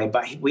in any way,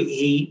 but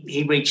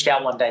he reached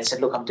out one day and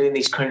said, "Look, I'm doing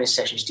these crooner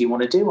sessions. Do you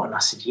want to do one?" And I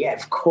said, "Yeah,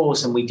 of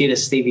course." And we did a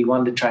Stevie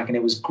Wonder track, and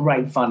it was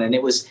great fun, and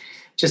it was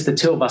just the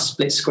two of us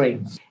split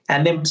screen.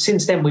 And then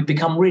since then, we've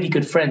become really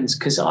good friends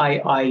because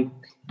I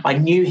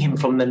knew him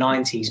from the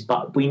 90s,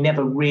 but we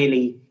never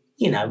really,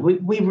 we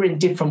were in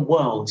different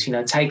worlds.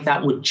 Take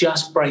That were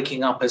just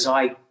breaking up as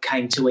I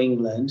came to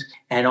England.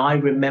 And I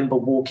remember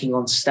walking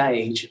on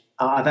stage.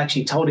 I've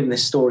actually told him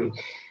this story.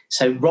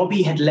 So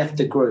Robbie had left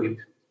the group,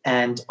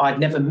 and I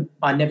never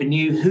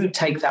knew who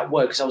Take That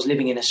were because I was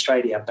living in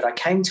Australia. But I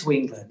came to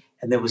England,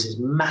 and there was this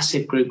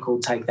massive group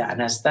called Take That.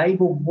 And as they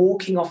were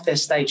walking off their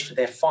stage for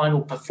their final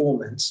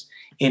performance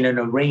in an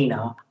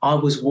arena, I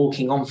was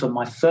walking on for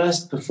my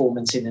first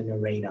performance in an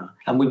arena.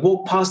 And we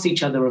walked past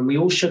each other and we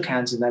all shook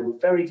hands, and they were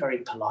very, very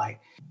polite.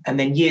 And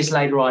then years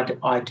later,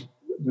 I'd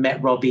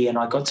met Robbie, and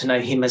I got to know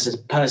him as a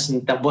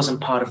person that wasn't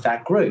part of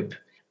that group.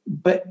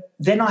 But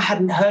then I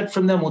hadn't heard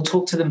from them or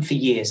talked to them for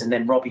years. And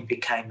then Robbie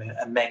became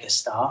a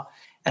megastar,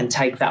 and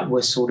Take That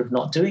was sort of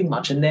not doing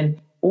much. And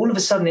then all of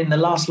a sudden, in the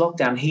last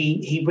lockdown,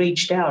 he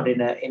reached out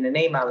in an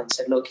email and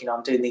said, "Look,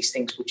 I'm doing these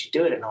things. Would you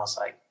do it?" And I was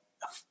like,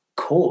 "Of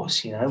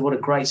course, what a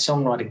great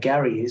songwriter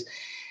Gary is."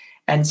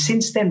 And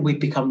since then, we've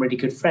become really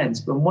good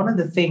friends. But one of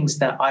the things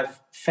that I've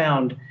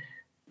found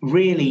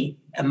really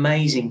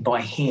amazing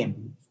by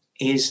him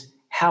is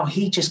how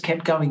he just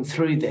kept going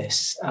through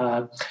this.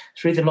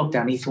 Through the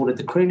lockdown, he thought of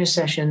the crooner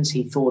sessions.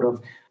 He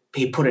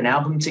put an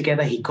album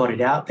together. He got it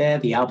out there.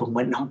 The album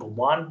went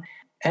 #1.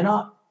 And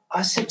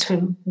I said to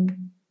him,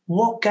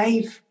 What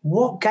gave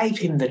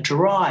him the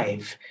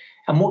drive,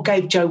 and what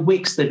gave Joe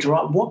Wicks the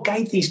drive? What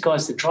gave these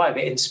guys the drive?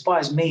 It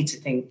inspires me to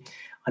think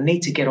I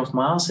need to get off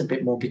my ass a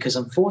bit more, because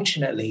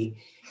unfortunately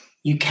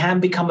you can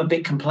become a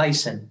bit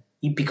complacent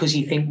because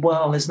you think,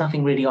 well, there's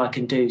nothing really I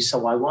can do,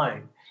 so I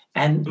won't.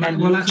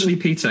 Actually,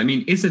 Peter,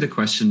 is it a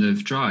question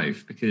of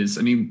drive? Because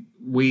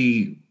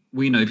we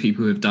know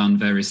people who have done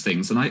various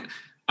things, and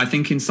I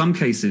think in some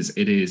cases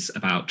it is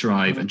about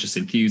drive and just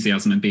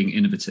enthusiasm and being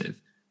innovative.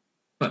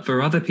 But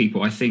for other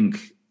people, I think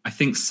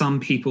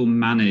some people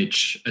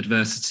manage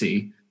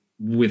adversity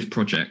with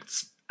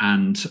projects.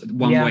 And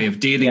one way of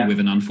dealing with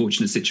an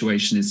unfortunate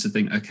situation is to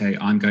think, okay,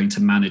 I'm going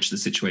to manage the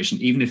situation,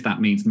 even if that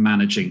means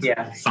managing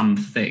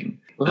something.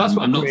 Well, that's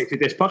what created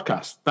this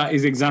podcast. That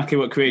is exactly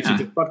what created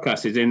this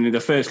podcast. Is in the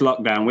first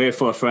lockdown, we're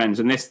 4 friends,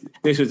 and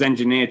this was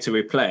engineered to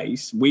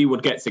replace. We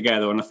would get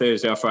together on a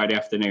Thursday or Friday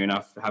afternoon,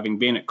 having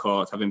been at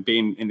court, having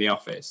been in the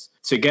office,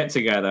 to get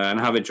together and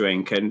have a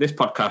drink. And this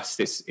podcast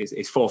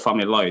is 4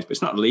 family lawyers, but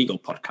it's not a legal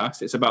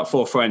podcast. It's about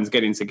 4 friends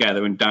getting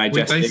together and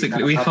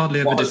digesting. We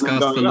hardly ever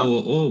discuss the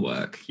law or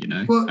work.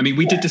 Well,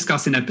 we did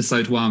discuss in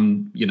episode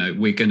 1.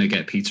 We're going to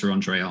get Peter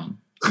Andre on.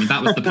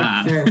 That was the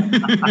plan.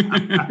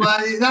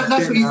 Well,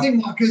 that's what you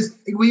think, because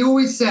we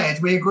always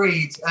said, we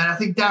agreed, and I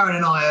think Darren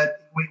and I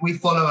we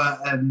follow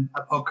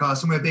a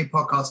podcast, and we're big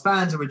podcast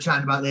fans, and we're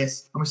chatting about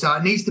this, and we said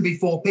it needs to be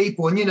 4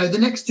 people. And the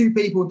next 2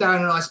 people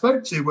Darren and I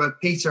spoke to were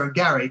Peter and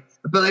Gary,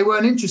 but they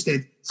weren't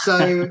interested.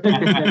 So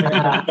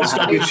now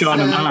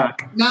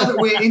that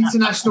we're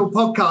international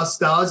podcast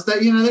stars, that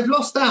they've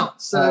lost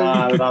out. So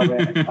I love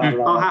it.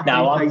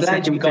 I'm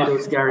glad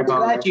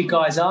you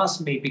guys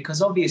asked me,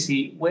 because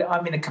obviously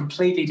I'm in a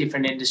completely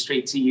different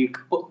industry to you.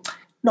 Well,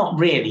 not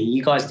really.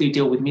 You guys do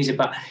deal with music,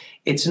 but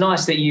it's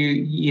nice that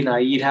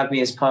you'd have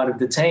me as part of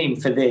the team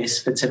for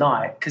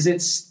tonight, because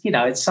it's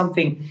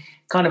something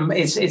kind of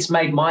it's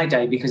made my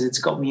day, because it's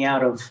got me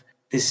out of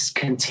this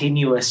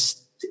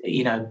continuous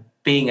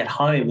being at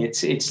home.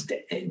 It's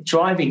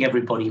driving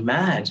everybody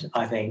mad,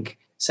 I think.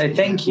 So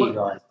thank you,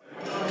 guys.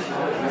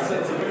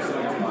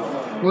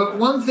 Well,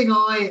 one thing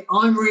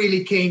I'm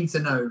really keen to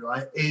know,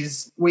 right,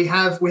 is we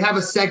have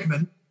a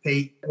segment,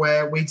 Pete,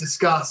 where we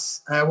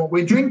discuss what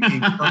we're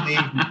drinking on the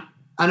evening.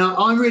 And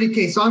I'm really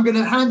keen. So I'm going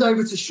to hand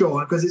over to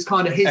Sean, because it's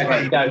kind of his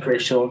baby. Go for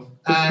it, Sean.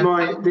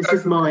 This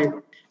is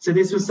mine. So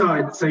this was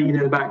started, so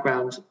the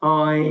background.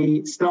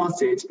 I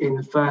started in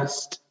the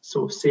first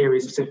sort of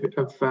series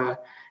of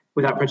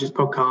Without Prejudice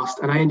podcast,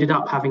 and I ended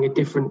up having a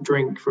different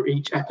drink for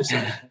each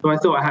episode. So I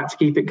thought I had to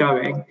keep it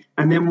going.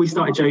 And then we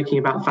started joking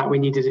about the fact we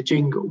needed a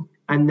jingle.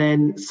 And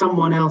then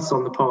someone else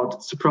on the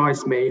pod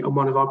surprised me on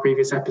one of our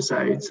previous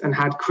episodes and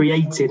had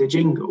created a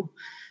jingle.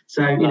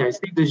 So,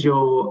 Steve is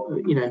your,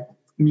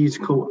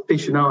 musical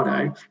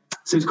aficionado.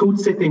 So it's called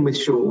Sipping with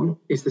Sean,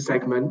 is the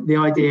segment. The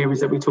idea is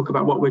that we talk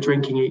about what we're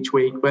drinking each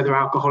week, whether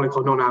alcoholic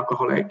or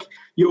non-alcoholic.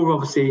 You're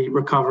obviously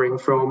recovering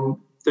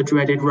from the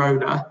dreaded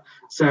Rona,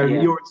 so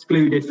you're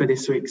excluded for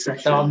this week's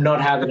session. No, I'm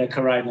not having a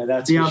Corona,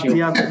 that's for sure.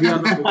 The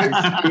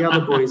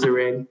other boys are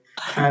in.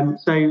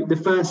 So the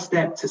first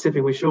step to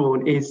Sipping with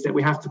Sean is that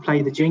we have to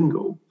play the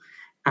jingle,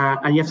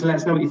 and you have to let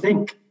us know what you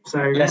think. So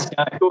let's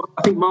go.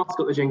 I think Mark's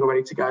got the jingle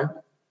ready to go.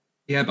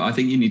 Yeah, but I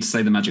think you need to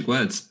say the magic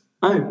words.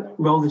 Oh,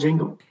 roll the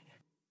jingle.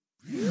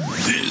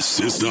 This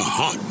is the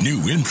hot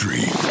new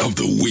entry of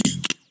the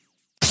week.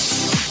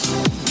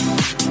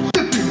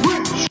 Sipping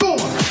with Sean.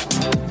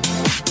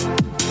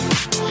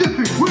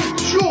 Sipping with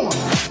Sean.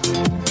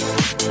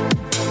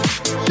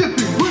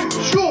 Sipping with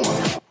Sean.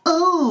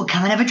 Oh,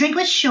 come and have a drink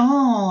with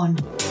Sean.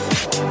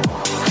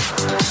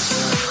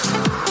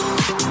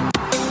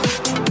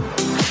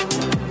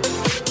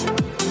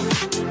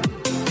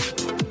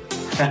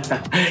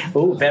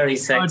 Oh, very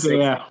sexy. Oh,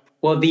 yeah.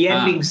 Well, the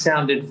ending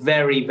sounded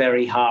very,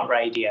 very heart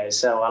radio,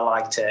 so I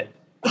liked it.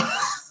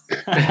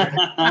 Come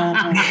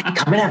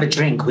and have a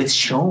drink with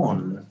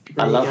Sean.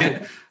 I love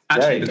it.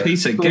 Actually,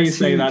 Peter,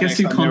 guess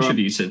who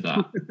contributed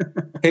that?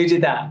 Who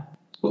did that?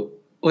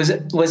 Was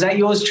that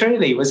yours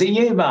truly? Was it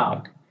you,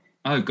 Mark?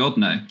 Oh, God,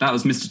 no. That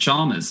was Mr.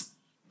 Chalmers.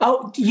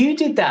 Oh, you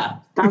did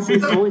that? That's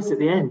his voice at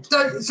the end.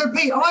 So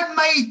Pete, I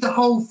made the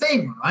whole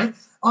thing, right?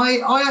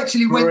 I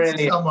actually went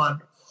to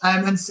someone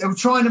and I was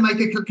trying to make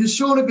it, because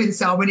Sean had been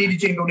saying, we need a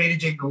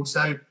jingle.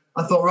 So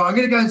I thought, right, I'm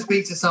going to go and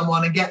speak to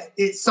someone and get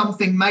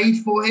something made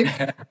for him.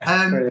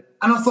 And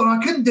I thought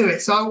I couldn't do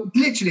it. So I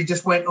literally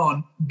just went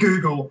on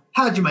Google,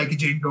 how do you make a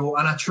jingle?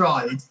 And I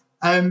tried.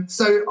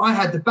 So I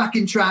had the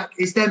backing track.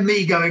 It's then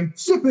me going,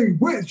 Sipping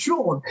with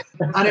Sean.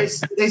 And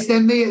it's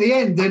then me at the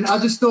end. And I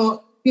just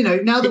thought,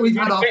 now that we've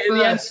had our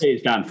first...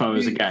 Dan, for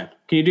us again.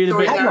 Can you do the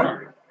bit? Hang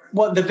on.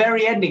 What, the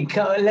very ending?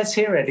 Let's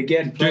hear it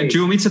again, please. Do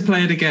you want me to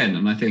play it again?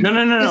 And I think...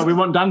 No. We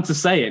want Dan to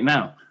say it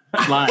now.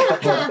 Like,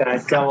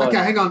 go on. Okay,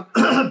 hang on.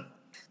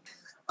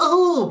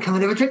 Oh, come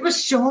and have a drink with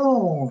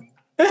Sean.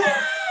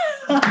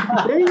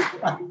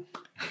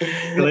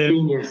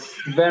 Genius.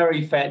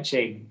 Very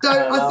fetching. So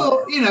I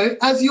thought,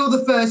 as you're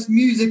the first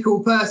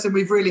musical person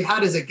we've really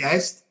had as a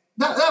guest,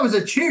 that was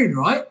a tune,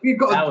 right? You've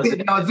got a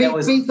bit of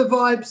Ibiza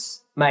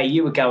vibes. Mate,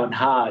 you were going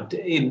hard.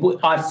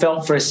 I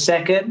felt for a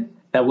second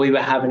that we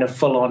were having a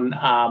full-on,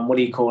 what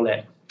do you call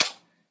it?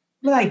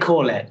 What do they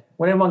call it?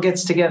 When everyone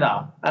gets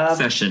together.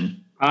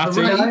 Session.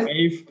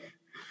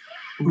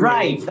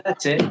 Rave,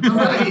 that's it.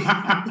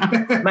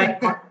 Mate,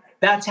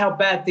 that's how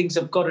bad things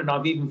have gotten.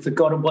 I've even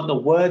forgotten what the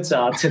words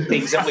are to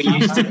things that we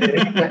used to do.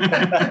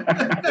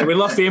 Yeah, we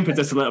lost the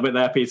impetus a little bit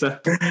there, Peter.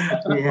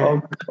 Yeah.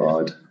 Oh,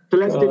 God. So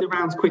let's do the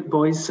rounds quick,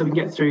 boys, so we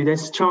can get through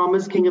this.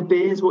 Chalmers, King of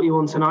Beers, what are you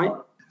on tonight?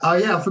 Oh,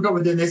 yeah, I forgot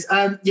we're doing this.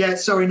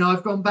 Sorry, no,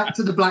 I've gone back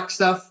to the black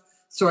stuff.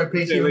 Sorry,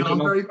 Peter,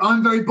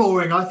 I'm very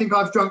boring. I think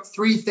I've drunk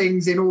 3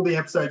 things in all the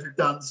episodes we've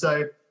done,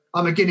 so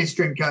I'm a Guinness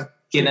drinker.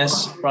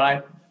 Guinness,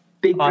 right.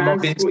 I'm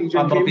obviously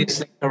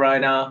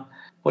Corona.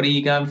 What are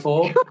you going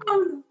for?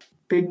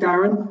 Big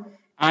Darren?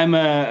 I'm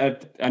a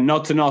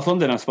nod to North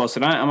London, I suppose,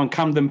 tonight. I'm on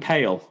Camden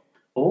Pale.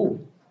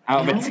 Oh.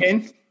 Out of a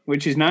tin,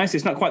 which is nice.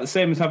 It's not quite the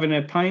same as having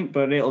a pint,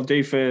 but it'll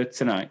do for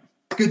tonight.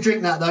 Good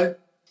drink, that, though.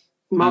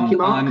 Marky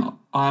Mark?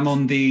 I'm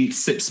on the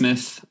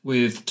Sipsmith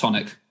with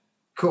tonic.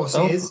 Of course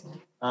he is.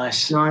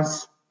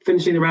 Nice.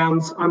 Finishing the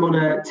rounds, I'm on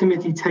a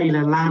Timothy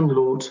Taylor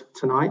Landlord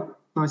tonight.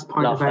 Nice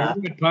pint of ale.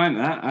 Good pint,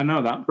 that. I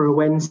know that. For a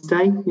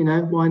Wednesday,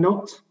 why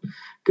not?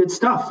 Good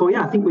stuff. Well,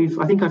 yeah, I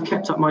think I've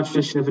kept up my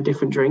tradition of a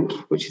different drink,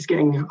 which is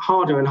getting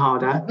harder and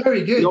harder.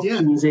 Very good, the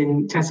options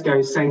in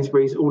Tesco's,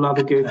 Sainsbury's, all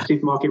other good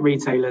supermarket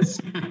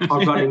retailers are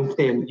running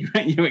thin.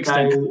 You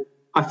extend.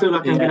 I feel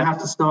like I'm going to have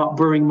to start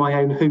brewing my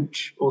own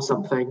hooch or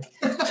something.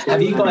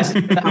 Have you guys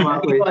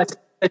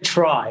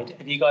tried?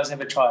 Have you guys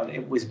ever tried?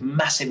 It was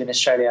massive in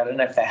Australia. I don't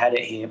know if they had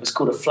it here. It was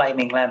called a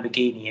flaming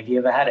Lamborghini. Have you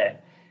ever had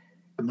it?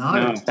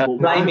 No. So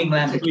flaming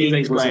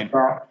Lamborghini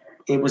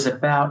was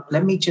about.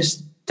 Let me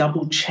just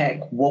double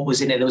check what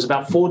was in it. There was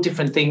about 4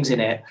 different things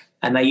in it,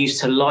 and they used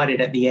to light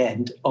it at the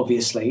end,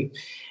 obviously.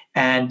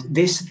 And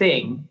this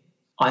thing,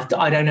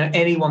 I don't know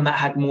anyone that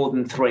had more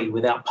than 3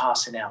 without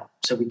passing out.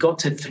 So we got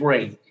to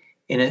 3.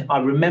 I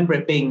remember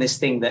it being this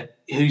thing that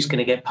who's going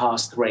to get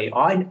past 3.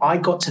 I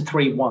got to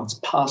 3 once,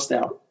 passed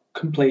out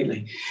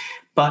completely.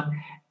 But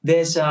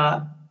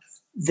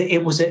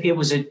it was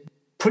a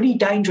pretty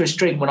dangerous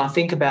drink when I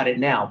think about it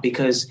now,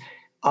 because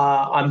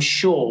I'm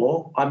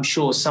sure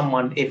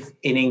someone, if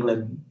in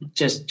England,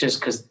 just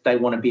because they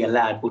want to be a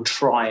lad, will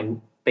try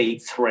and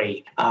beat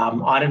 3.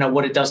 I don't know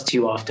what it does to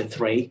you after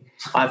 3.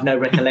 I have no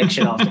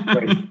recollection after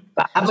 3.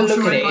 But have a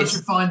look at it. I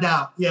should find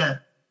out. Yeah.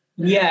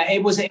 Yeah,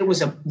 it was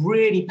a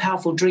really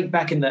powerful drink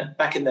back in the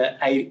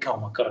 80s. Oh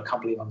my God, I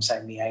can't believe I'm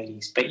saying the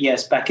 80s. But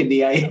yes, back in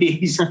the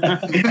 80s.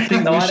 I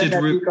don't know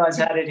if you guys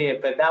had it here,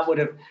 but that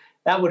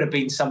would have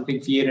been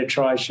something for you to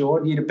try,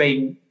 Sean. You'd have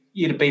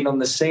been on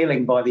the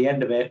ceiling by the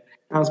end of it.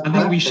 I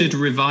think we should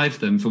revive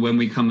them for when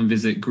we come and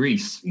visit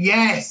Greece.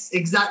 Yes,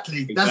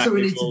 exactly. That's what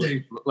we need to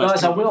do.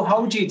 Guys, I will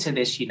hold you to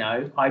this,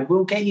 I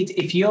will get you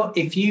if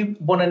you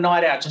want a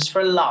night out just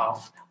for a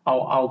laugh,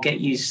 I'll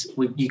get you.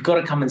 You've got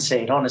to come and see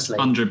it, honestly.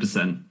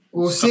 100%.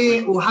 We'll see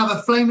it. We'll have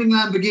a flaming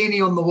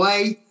Lamborghini on the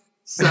way.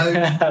 So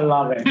I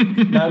love it.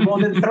 No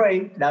more than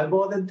 3. No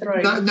more than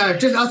 3. No,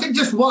 I think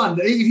just 1.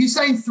 If you're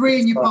saying 3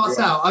 and you pass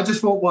out, I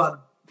just want 1.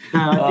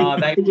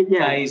 They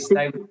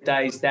were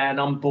days, Dan.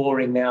 I'm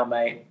boring now,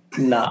 mate.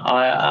 No,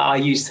 I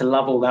used to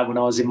love all that when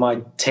I was in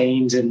my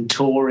teens and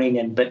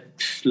touring, but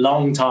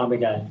long time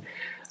ago.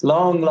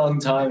 Long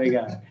time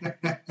ago.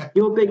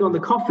 You're big on the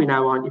coffee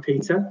now, aren't you,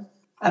 Peter?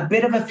 A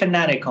bit of a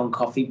fanatic on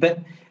coffee, but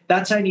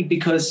that's only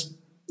because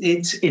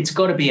it's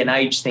got to be an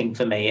age thing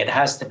for me. It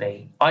has to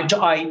be. I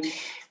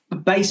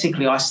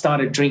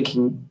started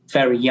drinking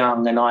very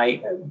young, and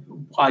I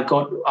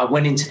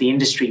went into the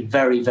industry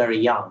very, very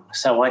young.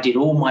 So I did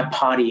all my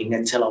partying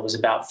until I was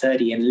about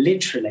 30, and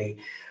literally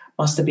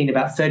must have been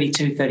about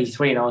 32,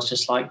 33, and I was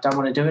just like, don't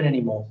want to do it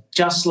anymore.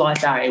 Just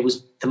like that. It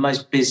was the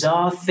most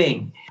bizarre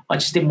thing. I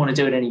just didn't want to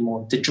do it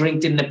anymore. The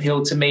drink didn't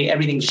appeal to me.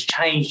 Everything just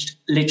changed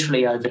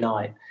literally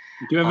overnight.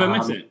 Do you ever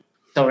miss it?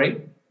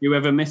 Sorry? You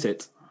ever miss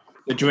it?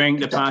 The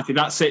drink, the party,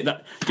 that's it.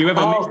 Do you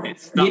ever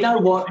miss it? You know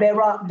what?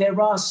 There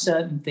are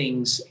certain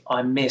things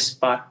I miss,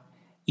 but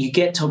you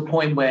get to a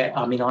point where,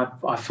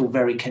 I feel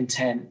very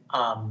content.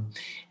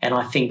 And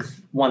I think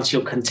once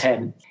you're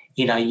content,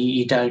 you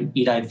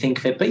don't think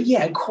of it. But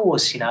yeah, of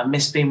course, I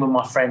miss being with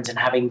my friends and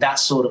having that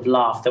sort of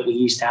laugh that we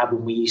used to have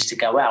when we used to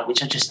go out,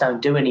 which I just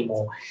don't do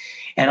anymore.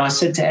 And I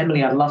said to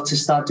Emily, I'd love to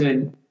start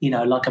doing,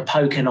 like a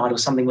poker night or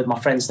something with my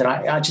friends that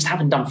I just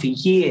haven't done for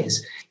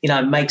years.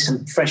 Make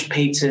some fresh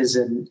pizzas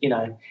and,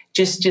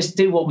 just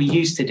do what we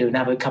used to do and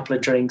have a couple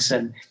of drinks.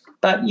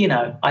 But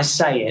I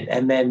say it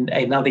and then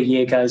another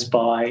year goes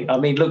by.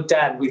 Look,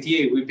 Dad, with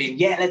you, we've been,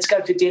 let's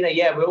go for dinner.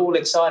 Yeah, we're all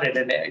excited.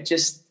 And it's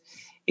just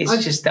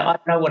that I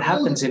don't know what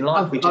happens in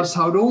life. I've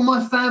told all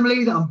my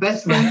family that I'm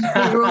best friends with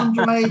Peter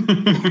Andre.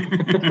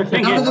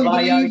 None of them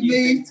believe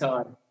me.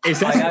 It's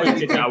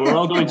escalated now. We're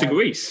all going to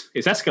Greece.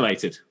 It's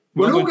escalated.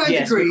 We're all going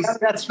to Greece.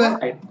 That's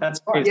right.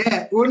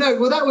 Yeah.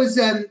 Well, that was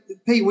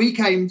Pete.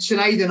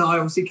 Sinead and I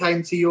obviously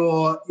came to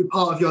your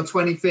part of your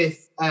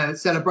 25th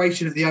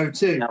celebration at the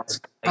O2.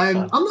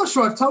 I'm not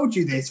sure I've told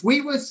you this.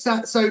 We were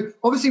sat. So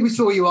obviously we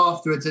saw you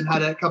afterwards and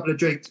had a couple of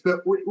drinks,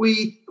 but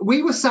we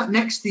were sat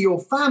next to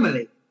your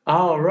family.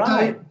 Oh,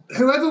 right. So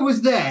whoever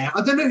was there,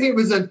 I don't know if it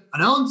was an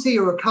auntie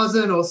or a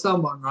cousin or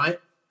someone, right?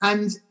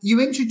 And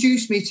you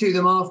introduced me to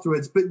them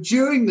afterwards. But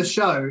during the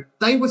show,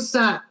 they were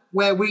sat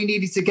where we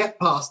needed to get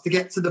past to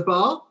get to the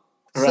bar.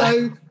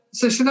 Right.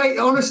 So Sinead,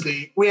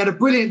 honestly, we had a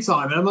brilliant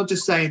time. And I'm not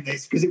just saying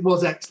this because it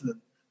was excellent.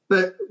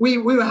 But we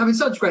were having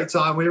such a great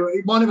time.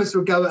 One of us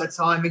would go at a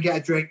time and get a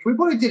drink. We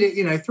probably did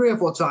it, 3 or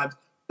 4 times.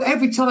 But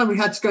every time we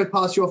had to go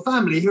past your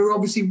family, who were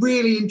obviously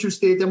really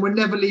interested and were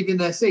never leaving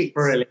their seats.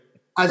 Brilliant.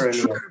 As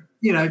true,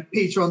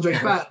 Peter Andre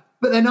fan.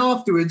 But then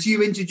afterwards,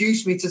 you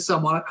introduced me to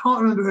someone. I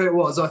can't remember who it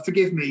was.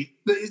 Forgive me.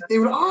 But they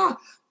were like,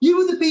 you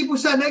were the people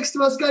sat next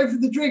to us going for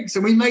the drinks.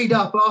 And we made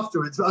up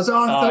afterwards. But I was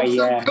like, I felt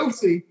so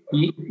guilty.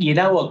 You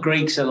know what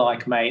Greeks are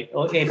like, mate.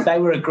 If they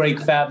were a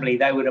Greek family,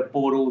 they would have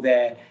bought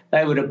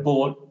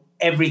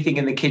everything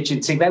in the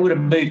kitchen sink. They would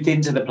have moved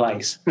into the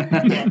place.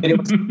 It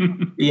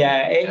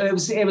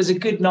was a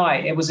good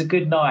night. It was a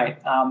good night.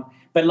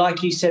 But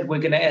like you said, we're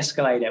going to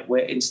escalate it.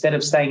 Instead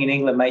of staying in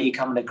England, mate, you're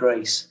coming to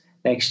Greece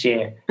next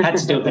year. Had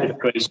to do a bit of a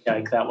Greece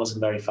joke. That wasn't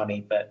very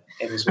funny, but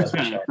it was worth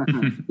a shot.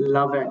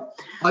 Love it.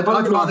 I'd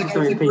rather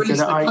go to Greece,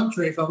 the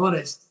country, if I'm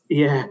honest.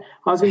 Yeah,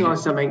 I was going to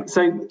ask something.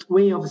 So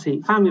we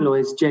obviously, family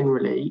lawyers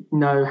generally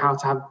know how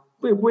to have,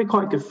 we're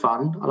quite good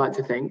fun, I like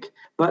to think,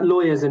 but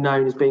lawyers are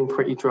known as being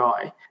pretty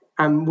dry.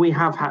 And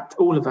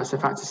all of us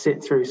have had to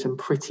sit through some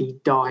pretty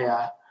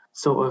dire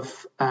sort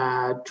of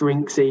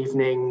drinks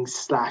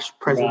evenings /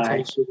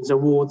 presentations,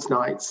 awards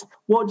nights.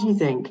 What do you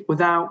think,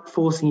 without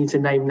forcing you to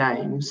name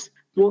names,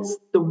 what's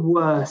the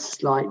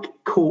worst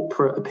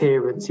corporate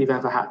appearance you've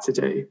ever had to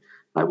do?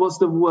 What's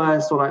the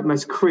worst or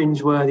most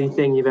cringe-worthy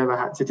thing you've ever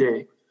had to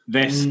do?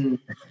 This. You're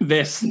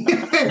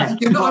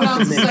not allowed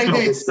to say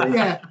this.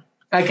 Yeah.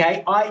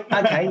 Okay.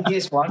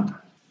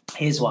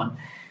 Here's one.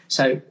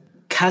 So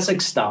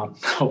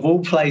Kazakhstan, of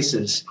all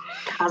places.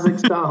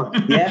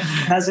 Kazakhstan. Yeah,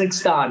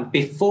 Kazakhstan.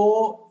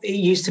 Before, it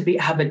used to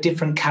have a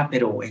different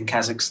capital in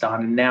Kazakhstan,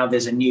 and now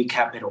there's a new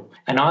capital.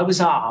 And I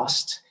was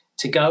asked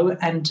to go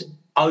and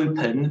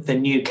open the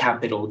new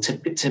capital to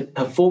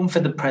perform for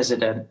the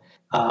president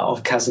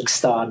of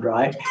Kazakhstan,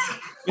 right?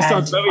 It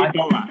sounds very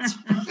Borat.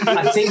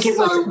 I think it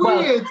was so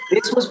weird.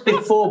 This was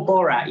before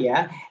Borat,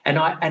 yeah. And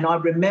I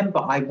remember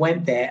I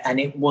went there, and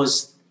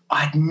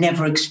I'd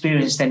never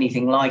experienced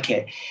anything like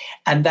it.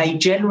 And they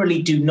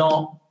generally do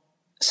not.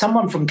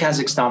 Someone from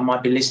Kazakhstan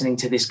might be listening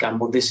to this going,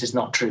 well, this is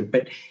not true.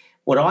 But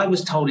what I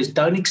was told is,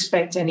 don't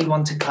expect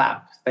anyone to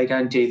clap. They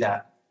don't do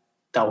that.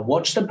 They'll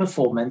watch the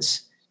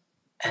performance,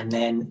 and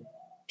then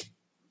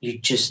you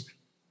just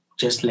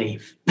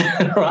leave,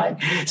 right?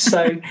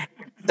 So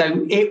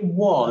it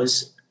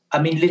was, I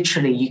mean,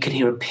 literally you could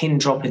hear a pin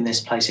drop in this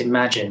place.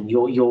 Imagine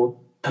you're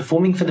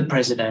performing for the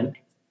president,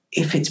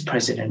 if it's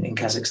president in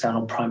Kazakhstan,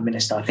 or prime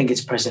minister, I think it's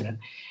president.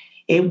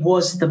 It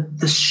was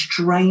the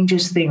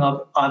strangest thing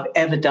I've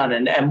ever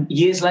done. And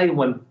years later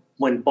when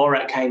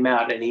Borat came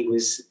out and he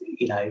was,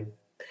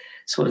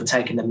 sort of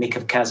taking the mick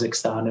of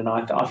Kazakhstan, and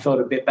I felt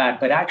a bit bad.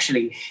 But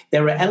actually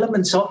there are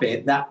elements of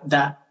it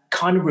that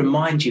kind of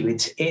remind you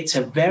it's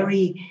a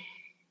very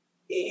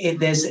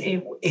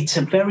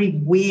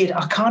weird,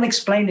 I can't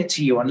explain it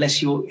to you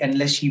unless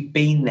you've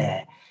been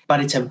there, but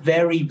it's a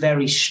very,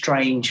 very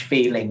strange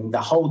feeling.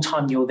 The whole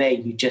time you're there,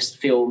 you just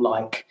feel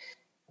like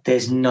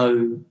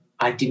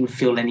I didn't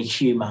feel any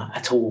humour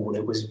at all.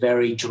 It was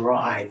very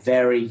dry,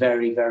 very,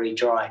 very, very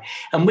dry.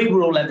 And we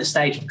were all at the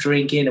stage of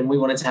drinking, and we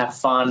wanted to have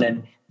fun,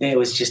 and there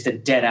was just a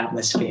dead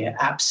atmosphere.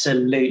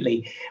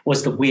 Absolutely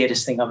was the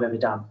weirdest thing I've ever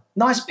done.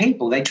 Nice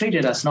people, they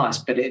treated us nice,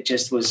 but it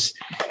just was,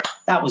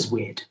 that was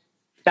weird.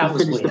 That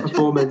was weird. The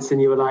performance,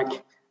 and you were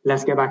like,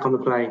 let's get back on the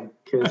plane.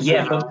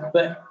 Yeah,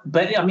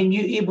 but I mean,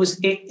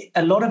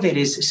 a lot of it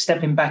is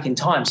stepping back in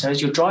time. So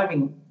as you're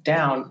driving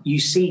down, you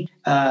see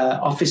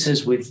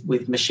officers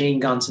with machine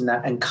guns and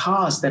that, and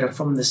cars that are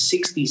from the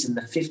 60s and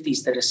the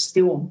 50s that are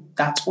still,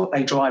 that's what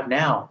they drive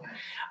now.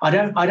 I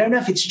don't know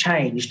if it's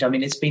changed. I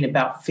mean, it's been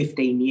about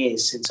 15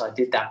 years since I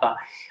did that, but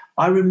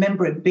I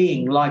remember it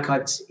being like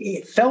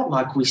it felt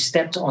like we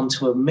stepped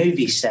onto a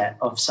movie set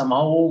of some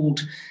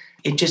old.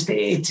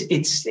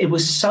 It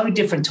was so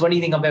different to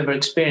anything I've ever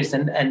experienced,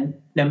 and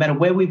no matter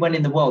where we went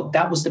in the world,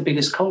 that was the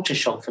biggest culture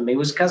shock for me,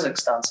 was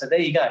Kazakhstan. So there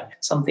you go,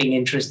 something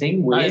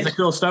interesting, weird. That is a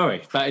cool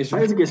story. That is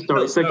a good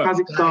story. So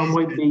Kazakhstan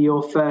won't be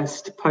your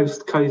first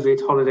post-COVID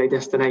holiday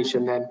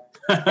destination then?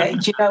 Do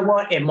you know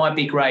what? It might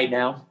be great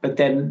now, but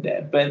then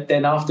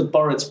after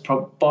Borat's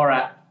probably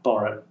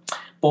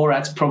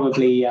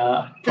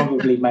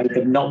made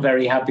them not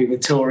very happy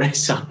with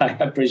tourists,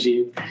 I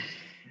presume.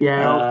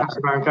 Yeah,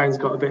 America's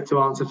got a bit to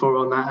answer for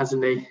on that,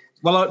 hasn't he?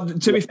 Well,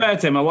 to be fair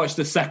to him, I watched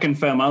the second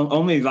film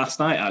only last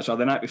night, actually,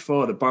 the night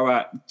before, the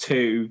Borat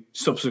 2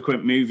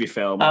 subsequent movie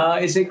film.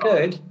 Is it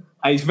good?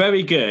 It's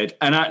very good,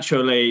 and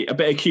actually a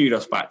bit of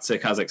kudos back to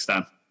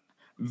Kazakhstan.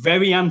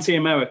 Very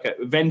anti-America,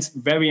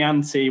 very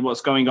anti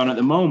what's going on at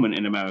the moment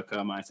in America,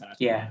 I might add.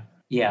 Yeah.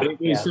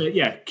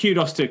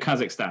 Kudos to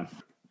Kazakhstan.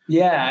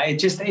 Yeah,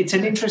 it's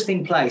an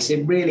interesting place.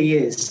 It really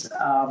is,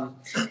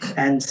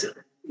 and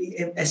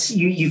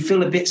you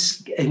feel a bit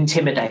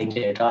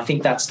intimidated. I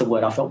think that's the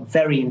word. I felt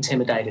very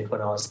intimidated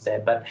when I was there.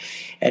 But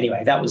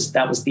anyway, that was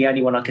the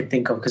only one I could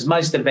think of, because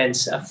most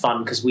events are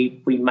fun because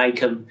we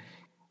make them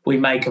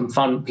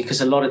fun,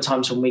 because a lot of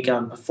times when we go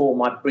and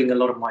perform, I bring a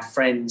lot of my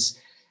friends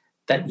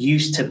that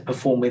used to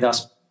perform with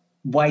us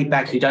way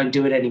back who don't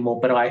do it anymore,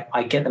 but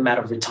I get them out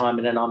of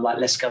retirement and I'm like,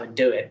 let's go and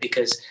do it,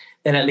 because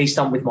then at least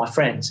I'm with my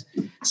friends.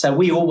 So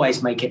we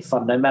always make it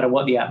fun, no matter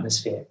what the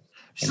atmosphere.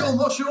 Sean,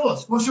 what's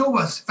yours? What's your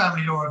worst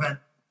family law event?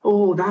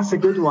 Oh, that's a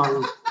good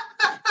one.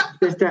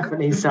 There's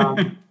definitely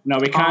some. No,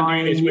 we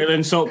can't do this. We'll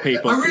insult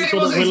people. I really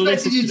wasn't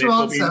expecting you to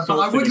answer, but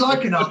I would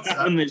like an answer.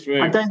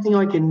 I don't think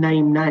I can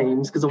name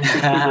names because obviously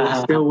people I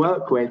still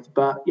work with.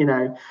 But,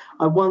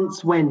 I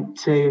once went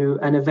to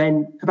an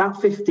event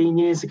about 15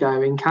 years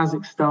ago in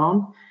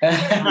Kazakhstan.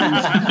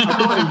 I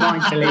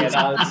got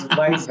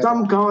invited.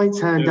 Some guy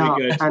turned up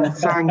and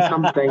sang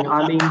something.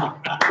 I mean,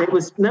 it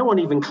was, no one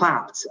even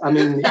clapped. I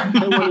mean,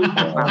 no one even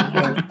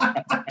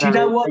clapped. Do you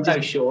know what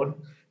though, Sean?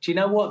 Do you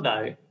know what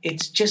though?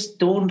 It's just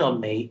dawned on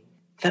me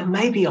that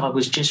maybe I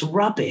was just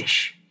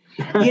rubbish.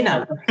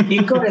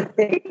 You've got to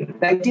think,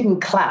 they didn't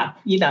clap.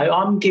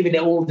 I'm giving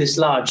it all this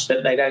large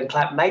that they don't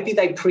clap. Maybe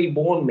they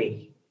pre-warned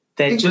me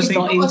They're just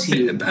not into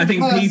you. I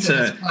think,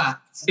 Peter,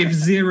 if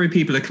 0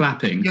 people are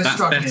clapping, that's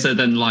struggling. better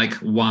than like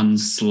one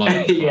slow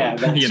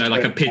clap,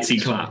 like a pity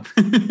clap.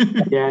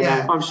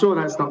 Yeah. I'm sure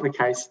that's not the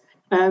case.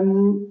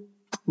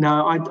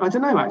 No, I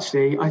don't know,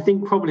 actually. I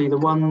think probably the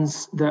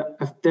ones that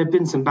there have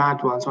been some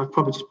bad ones. I've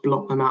probably just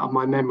blocked them out of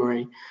my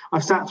memory.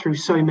 I've sat through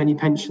so many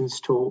pensions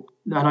talk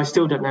and I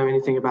still don't know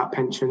anything about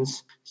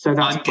pensions. So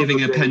that's I'm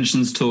giving a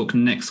pensions talk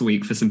next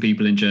week for some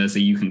people in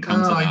Jersey. You can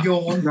come to that.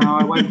 No,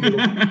 I won't do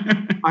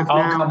that. I've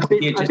now a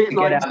bit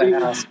like out of the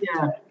house.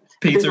 Yeah.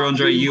 Peter,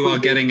 Andre, you are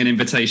getting an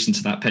invitation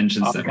to that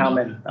pension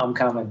seminar. I'm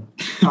coming.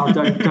 Oh,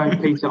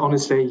 don't, Peter,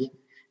 honestly.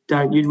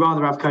 Don't. You'd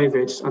rather have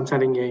COVID, I'm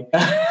telling you.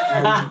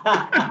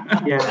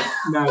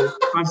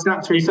 I've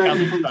sat through so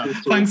many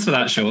pensions. Thanks for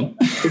that, Sean.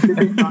 It's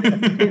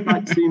a bit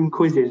like Zoom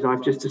quizzes.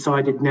 I've just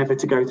decided never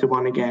to go to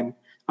one again.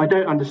 I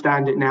don't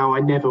understand it now.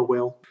 I never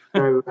will.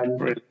 So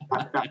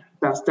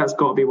that's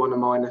got to be one of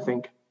mine, I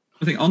think.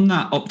 I think on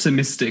that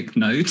optimistic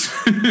note,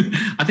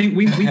 I think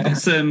we've got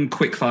some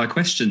quick-fire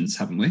questions,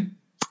 haven't we?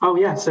 Oh,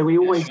 yeah. So we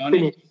always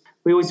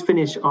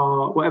finish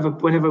our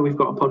whenever we've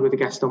got a pod with a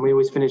guest on, we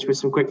always finish with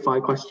some quick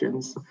fire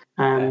questions.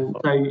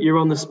 So you're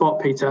on the spot,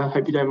 Peter.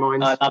 Hope you don't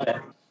mind. I love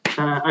it.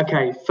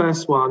 Okay,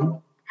 first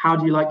one. How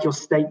do you like your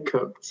steak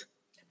cooked?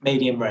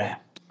 Medium rare.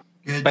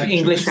 Good. But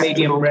English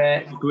medium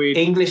rare. Agreed.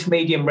 English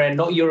medium rare,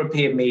 not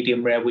European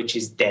medium rare, which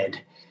is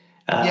dead.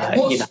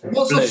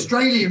 What's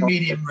Australian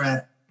medium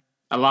rare?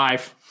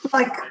 Alive.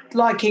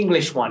 Like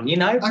English one,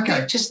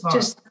 Okay. Just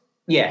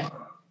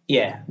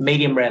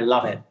medium rare.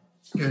 Love it.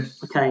 Good.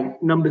 Okay,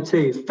 number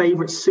 2.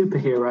 Favorite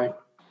superhero?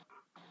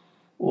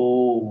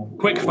 Oh,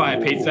 Quick fire,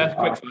 Peter.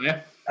 Quick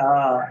fire.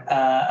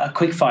 A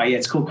quick fire. Yeah,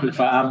 it's called quick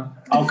fire.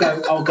 I'll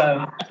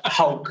go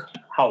Hulk.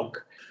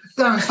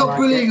 Darren, stop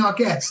bullying our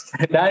guest.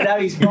 No,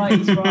 he's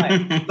right.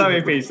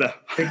 Sorry, Peter.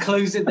 The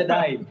clue's in the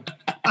name.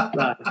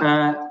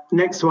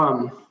 Next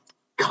one.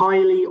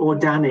 Kylie or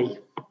Danny?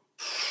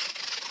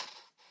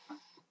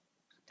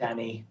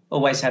 Danny.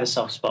 Always had a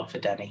soft spot for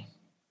Danny.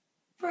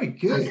 Very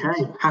good.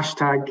 Okay.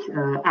 Hashtag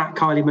at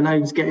Kylie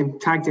Minogue's getting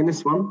tagged in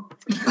this one.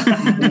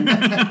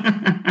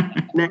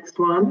 Next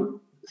one.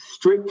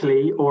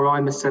 Strictly or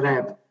I'm a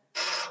Celeb?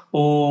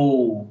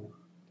 Oh.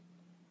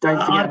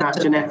 Don't forget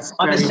that Jeanette's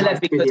I'm a very nice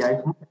celeb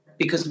video.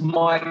 because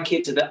my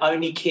kids are the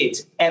only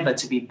kids ever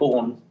to be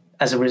born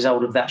as a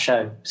result of that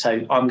show.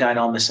 So I'm going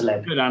on the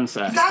Celeb. Good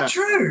answer. Is that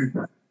true?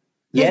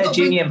 Yeah,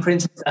 Junior and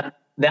Princess are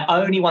the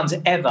only ones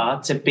ever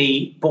to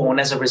be born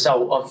as a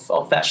result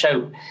of that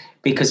show,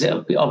 because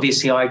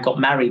obviously I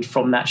got married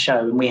from that show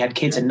and we had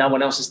kids and no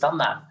one else has done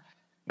that.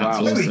 That's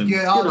Wow. awesome. If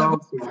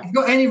you've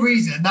got any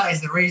reason, that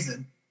is the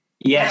reason.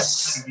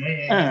 Yes.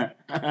 Yeah.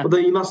 Although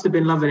you must have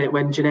been loving it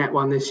when Jeanette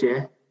won this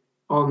year.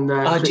 On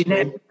Strictly.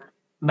 Jeanette,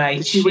 mate,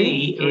 Did she win?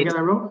 Did I get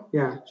that wrong?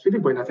 Yeah, she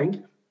did win, I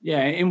think.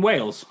 Yeah, in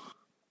Wales.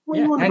 What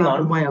are you on hang about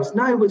on. in Wales?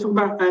 No, we're talking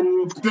about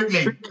Strictly.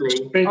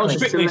 Strictly. Oh,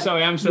 Strictly,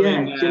 sorry, I'm still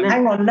in. Jeanette.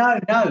 Hang on, no.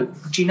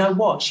 Do you know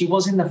what? She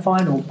was in the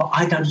final, but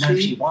I don't know if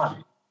she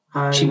won.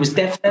 She was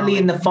definitely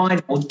in the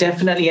final,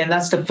 definitely, and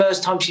that's the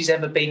first time she's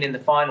ever been in the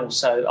final,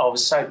 so I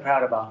was so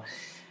proud of her.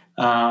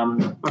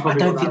 I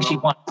don't think she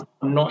won.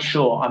 I'm not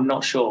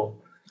sure.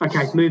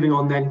 Okay, moving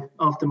on then,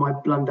 after my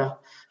blunder.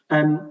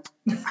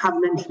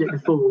 Haven't mentioned it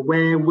before.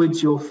 Where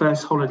would your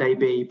first holiday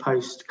be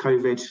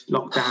post-COVID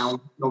lockdown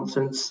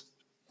nonsense?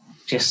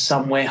 Just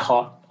somewhere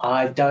hot.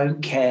 I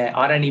don't care.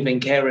 I don't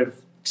even care if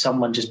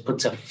someone just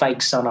puts a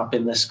fake sun up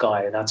in the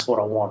sky. That's what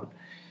I want.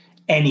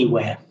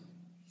 Anywhere.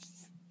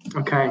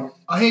 Okay.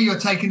 I hear you're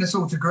taking us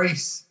all to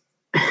Greece.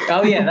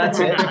 Oh, yeah, that's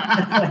it.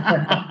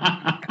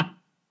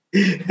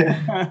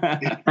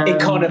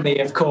 Economy,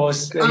 of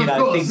course.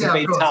 Things have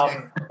been tough.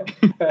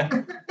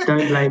 Yeah.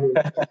 Don't blame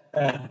me.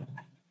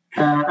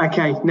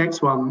 Okay,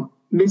 next one.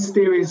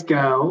 Mysterious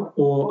Girl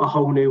or A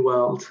Whole New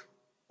World?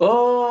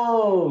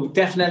 Oh,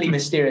 definitely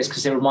Mysterious,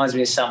 because it reminds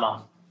me of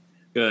summer.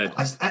 Good.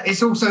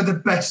 It's also the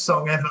best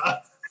song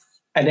ever.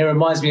 And it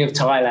reminds me of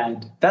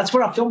Thailand. That's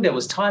where I filmed it,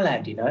 was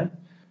Thailand,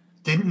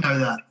 Didn't know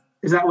that.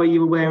 Is that where you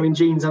were wearing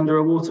jeans under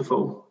a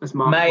waterfall? As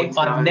Mark Mate,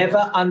 I've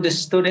never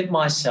understood it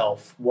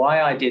myself,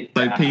 why I did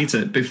that. So,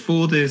 Peter,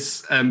 before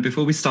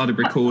we started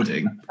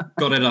recording,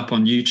 got it up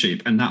on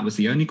YouTube, and that was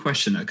the only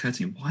question that occurred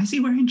to me. Why is he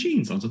wearing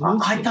jeans under the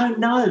waterfall? I don't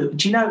know.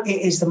 Do you know,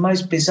 it is the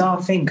most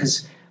bizarre thing,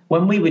 because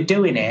when we were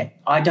doing it,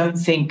 I don't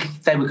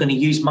think they were going to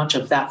use much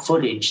of that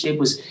footage. It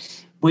was,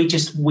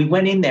 we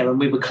went in there and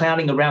we were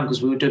clowning around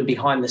because we were doing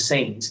behind the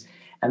scenes,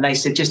 and they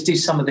said, just do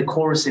some of the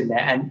chorus in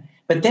there.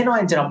 But then I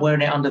ended up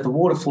wearing it under the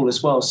waterfall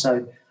as well.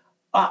 So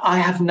I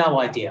have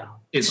no idea.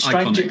 It's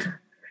iconic.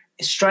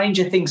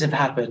 Stranger things have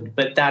happened,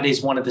 but that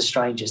is one of the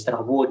strangest, that I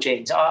wore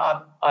jeans.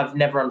 I've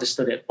never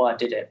understood it, why I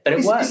did it, but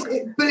it worked.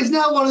 But it's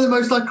now one of the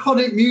most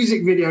iconic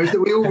music videos that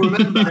we all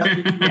remember.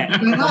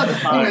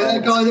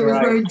 That guy that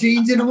was wearing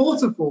jeans in a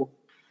waterfall.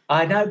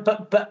 I know,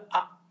 but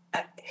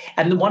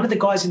and one of the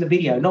guys in the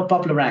video, not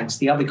Bubba Ranks,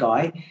 the other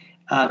guy,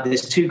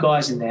 there's two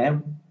guys in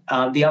there.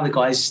 The other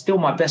guy is still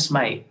my best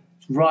mate.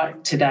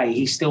 Right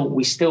today,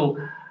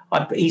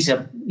 he's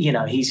a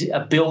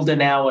builder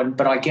now,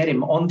 but I get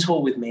him on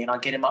tour with me and I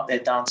get him up there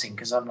dancing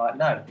because I'm like,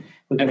 no,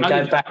 we're going to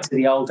go back to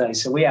the old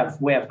days. So we have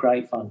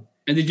great fun.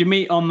 And did you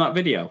meet on that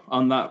video,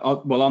 on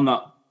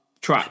that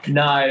track?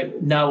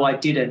 No, I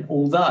didn't.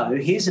 Although,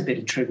 here's a bit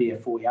of trivia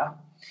for you.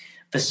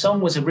 The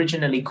song was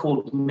originally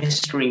called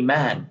Mystery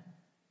Man.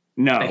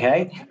 No.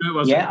 Okay?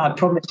 Yeah, I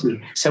promise you.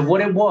 So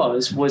what it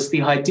was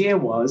the idea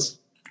was,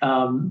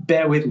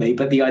 bear with me,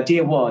 but the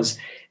idea was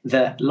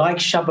that like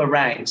Shabba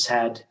Ranks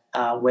had,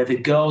 where the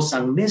girl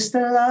sang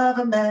Mr.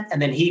 Lover Man, and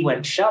then he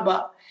went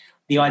Shabba.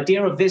 The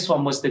idea of this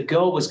one was the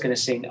girl was going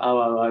to sing,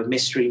 oh,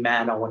 Mystery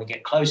Man, I want to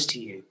get close to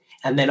you.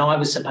 And then I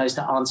was supposed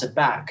to answer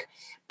back.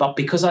 But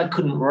because I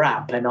couldn't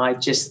rap and I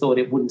just thought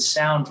it wouldn't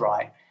sound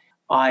right,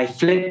 I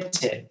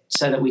flipped it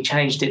so that we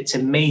changed it to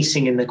me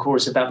singing the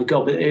chorus about the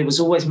girl. But it was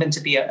always meant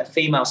to be a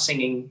female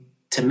singing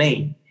to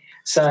me.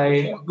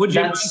 So would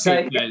you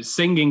mind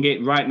singing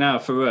it right now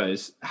for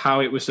us,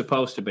 how it was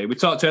supposed to be? We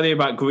talked earlier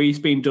about Grease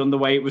being done the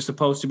way it was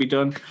supposed to be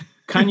done.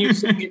 Can you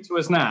sing it to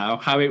us now,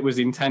 how it was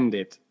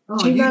intended?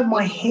 Do you know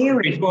my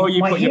hearing? Before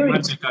you put your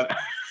magic on.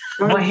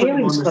 My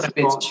hearing's got a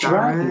bit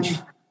strange.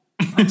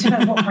 I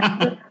don't know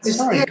what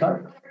sorry,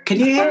 God. Can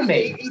you hear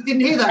me? He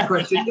didn't hear that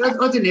question.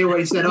 I didn't hear what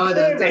he said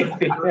either. Too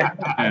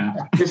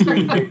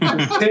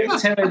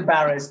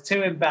embarrassed.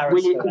 We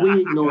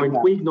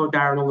ignore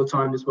Darren all the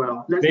time as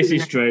well. This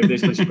is true.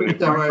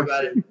 Don't worry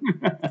about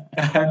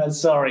it.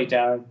 Sorry,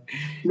 Darren.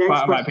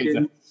 Next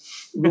question.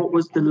 What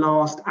was the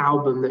last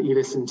album that you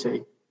listened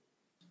to?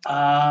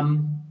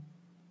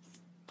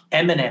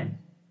 Eminem.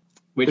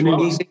 Which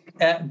one?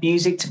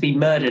 Music to be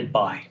Murdered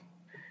By.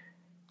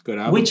 Good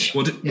album.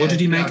 What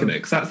did you make of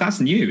it? Because that's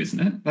new,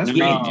 isn't it? That's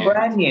really new.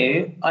 Brand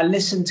new. I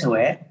listened to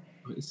it,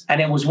 and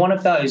it was one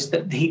of those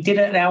that he did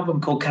an album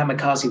called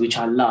Kamikaze, which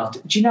I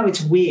loved. Do you know,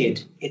 it's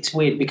weird. It's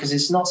weird because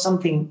it's not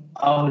something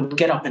I would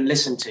get up and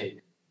listen to.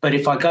 But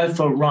if I go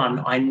for a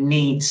run, I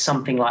need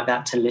something like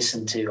that to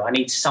listen to. I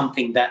need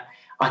something that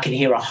I can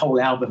hear a whole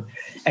album.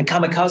 And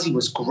Kamikaze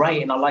was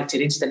great, and I liked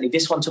it instantly.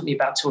 This one took me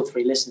about 2 or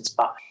 3 listens,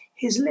 but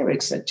his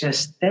lyrics are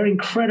they're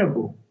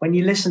incredible. When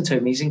you listen to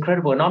him, he's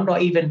incredible. And I'm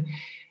not even...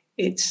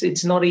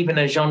 It's not even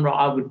a genre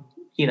I would,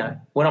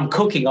 when I'm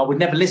cooking, I would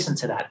never listen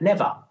to that,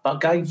 never. But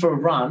going for a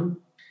run,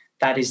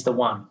 that is the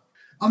one.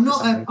 I'm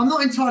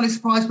not entirely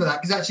surprised by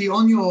that because actually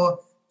on your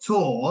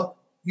tour,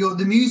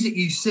 the music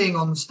you sing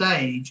on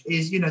stage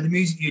is, the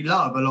music you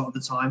love a lot of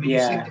the time. And you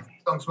sing different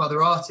songs from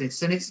other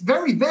artists, and it's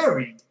very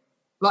varied.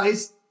 Like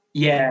it's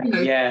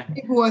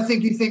people I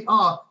think you think,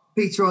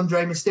 Peter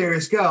Andre,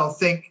 Mysterious Girl,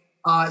 think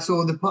it's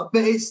all the pop,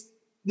 but it's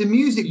the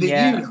music that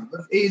you love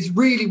is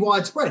really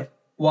widespread.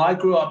 Well, I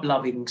grew up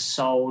loving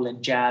soul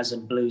and jazz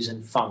and blues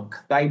and funk.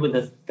 They were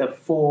the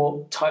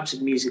 4 types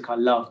of music I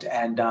loved.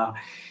 And I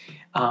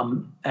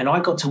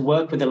got to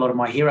work with a lot of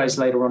my heroes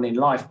later on in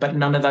life, but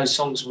none of those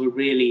songs were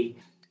really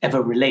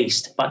ever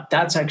released. But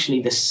that's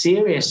actually the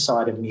serious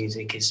side of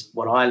music is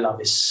what I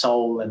love is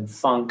soul and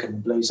funk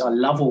and blues. I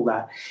love all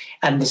that.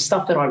 And the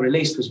stuff that I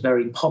released was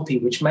very poppy,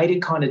 which made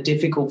it kind of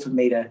difficult for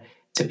me to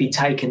be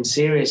taken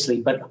seriously,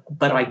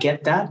 but I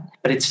get that.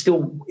 But it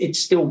still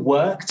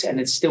worked and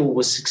it still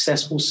was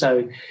successful.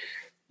 So,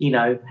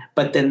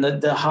 but then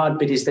the hard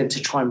bit is then to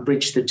try and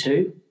bridge the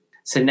two.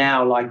 So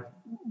now, like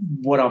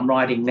what I'm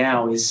writing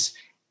now is,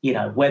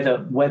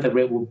 whether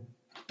it will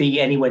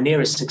be anywhere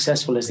near as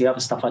successful as the other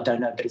stuff, I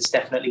don't know, but it's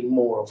definitely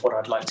more of what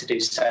I'd like to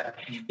do. So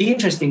it'd be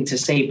interesting to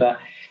see, but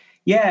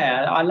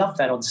yeah, I love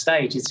that on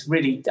stage. It's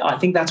really, I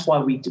think that's why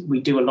we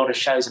do a lot of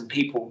shows and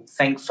people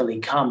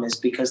thankfully come is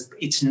because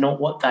it's not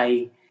what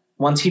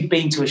once you've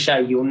been to a show,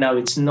 you'll know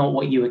it's not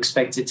what you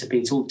expect it to be.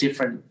 It's all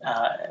different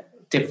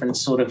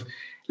sort of,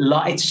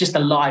 it's just a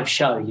live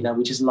show,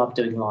 we just love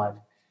doing live.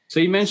 So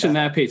you mentioned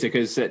there, Peter,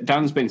 because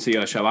Dan's been to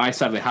your show. I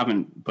sadly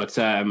haven't, but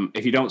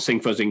if you don't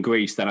sing for us in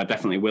Greece, then I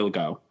definitely will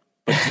go.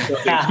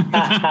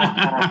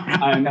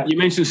 You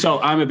mentioned soul.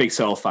 I'm a big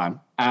soul fan.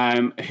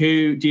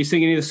 Who do you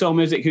sing any of the soul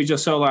music? Who's your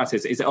soul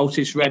artist? Is it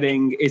Otis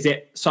Redding? Is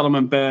it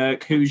Solomon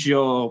Burke? Who's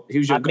your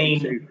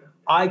go-to?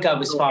 I go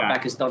as far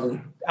back as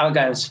Donny. I'll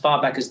go as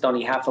far back as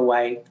Donny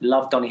Hathaway.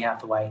 Love Donny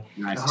Hathaway.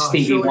 Nice.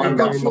 Stevie Wonder.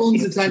 Got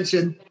Sean's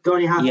attention.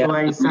 Donny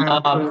Hathaway.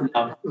 Sam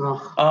Cooke.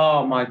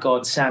 Oh my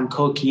God, Sam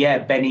Cooke. Yeah,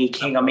 Benny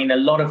King. I mean, a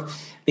lot of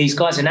these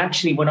guys. And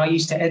actually, when I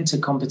used to enter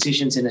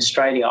competitions in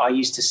Australia, I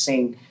used to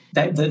sing.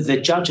 The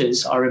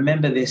judges. I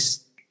remember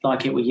this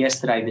like it was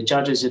yesterday. The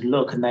judges would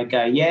look and they'd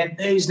go, "Yeah,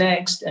 who's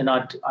next?" And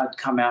I'd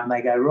come out and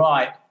they go,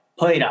 "Right,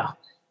 Peter,"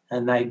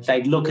 and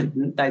they'd look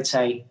and they'd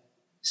say,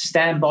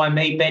 "Stand by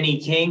me, Benny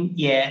King."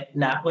 "Yeah,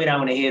 no, we don't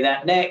want to hear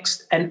that.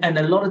 Next." And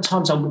a lot of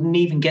times I wouldn't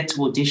even get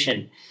to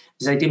audition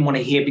because they didn't want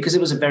to hear, because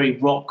it was a very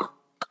rock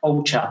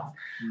culture,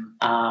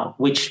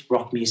 which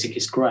rock music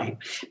is great.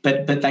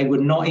 But they were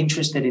not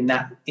interested in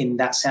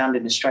that sound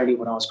in Australia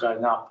when I was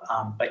growing up.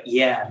 But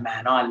yeah,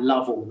 man, I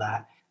love all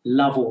that.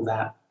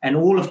 and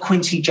all of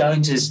Quincy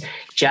Jones's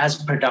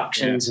jazz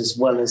productions, as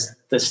well as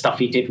the stuff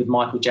he did with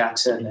Michael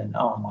Jackson. And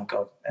oh my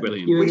God,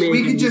 brilliant!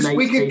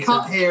 We could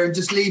cut here and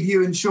just leave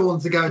you and Sean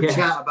to go and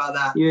chat about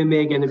that. You and me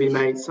are going to be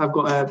mates. I've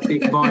got a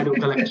big vinyl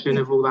collection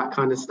of all that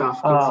kind of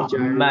stuff. Quincy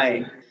Jones.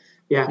 Mate.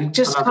 Yeah,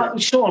 just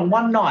Sean,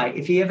 one night,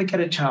 if you ever get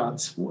a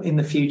chance in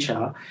the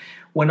future,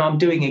 when I'm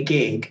doing a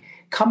gig,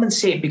 come and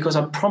see it, because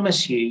I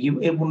promise you,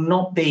 it will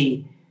not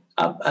be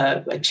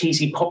a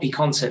cheesy poppy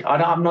concert.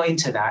 I'm not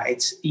into that.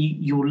 It's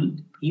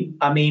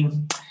I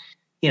mean,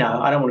 you know,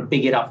 I don't want to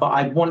big it up, but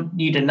I want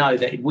you to know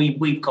that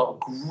we've got a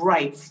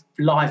great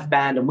live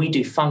band, and we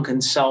do funk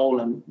and soul,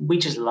 and we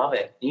just love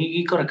it.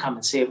 You got to come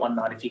and see it one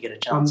night if you get a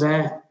chance. I'm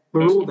there.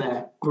 We're all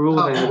there. We're all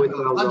there.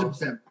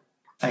 100%.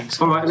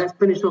 Thanks. All right, let's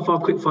finish off our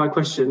quickfire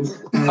questions.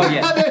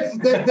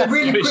 They're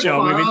really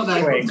quickfire,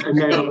 aren't they?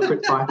 No, not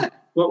quickfire.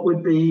 What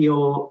would be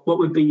your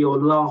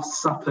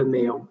last supper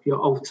meal? Your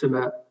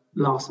ultimate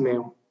last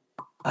meal?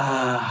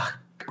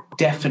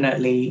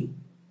 Definitely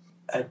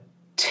a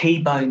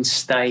T-bone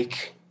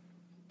steak,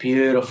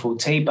 beautiful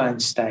T-bone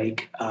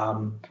steak,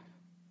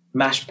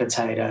 mashed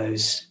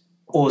potatoes,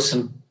 or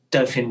some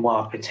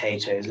Dauphinoise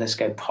potatoes. Let's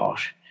go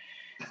posh,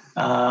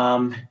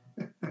 and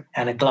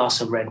a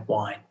glass of red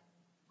wine.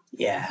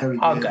 Yeah,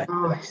 I'll go.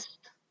 Nice.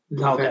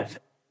 Love it.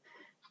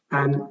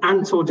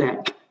 Ant or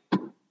deck?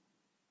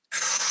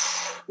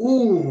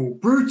 Ooh,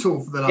 brutal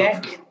for the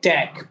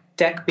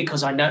Deck,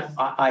 because I know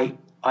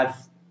I've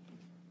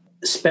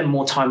spent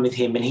more time with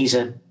him, and he's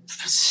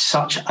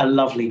such a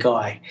lovely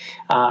guy,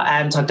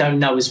 and I don't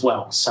know as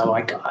well, so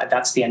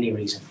that's the only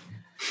reason.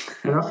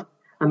 Enough.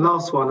 And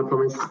last one, I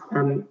promise.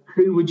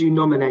 Who would you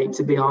nominate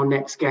to be our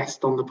next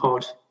guest on the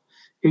pod?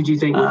 Who do you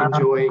think would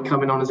enjoy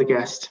coming on as a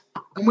guest?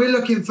 And we're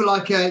looking for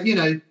like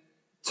a,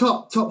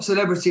 top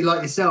celebrity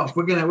like yourself.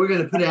 We're gonna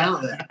put it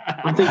out there.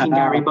 I'm thinking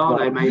Gary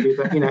Barlow maybe,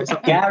 but it's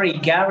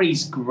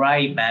Gary's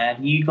great,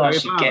 man. You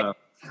guys should get.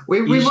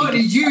 We might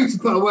need you to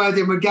put a word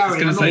in with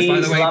Gary. I was going to say,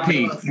 by the way,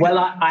 Pete. Well,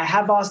 I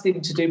have asked him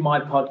to do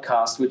my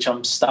podcast, which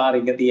I'm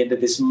starting at the end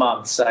of this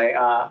month. So,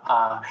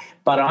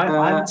 but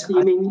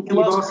you mean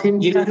you've asked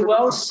him? You know who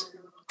else?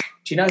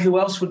 Do you know who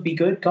else would be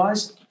good,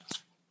 guys?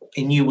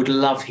 And you would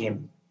love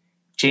him.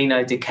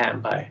 Gino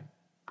D'Acampo.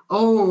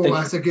 Oh,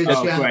 that's a good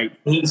shout. Great.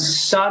 He's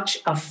such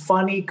a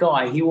funny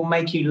guy. He will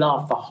make you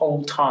laugh the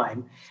whole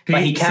time. Pete,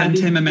 but he can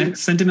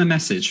send him a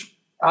message.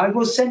 I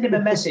will send him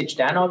a message,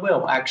 Dan. I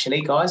will,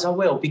 actually, guys. I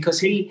will, because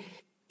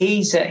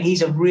he's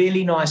a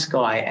really nice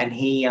guy, and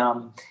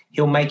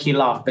he'll make you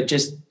laugh. But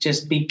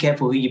just be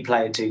careful who you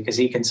play it to, because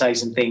he can say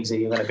some things that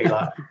you're going to be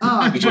like,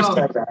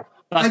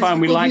 that's fine.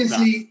 We like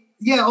that.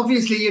 Yeah,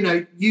 obviously,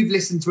 you've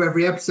listened to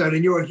every episode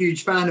and you're a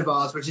huge fan of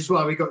ours, which is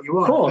why we got you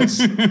on. Of course.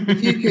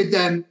 If you could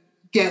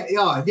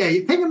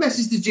you ping a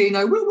message to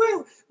Gino.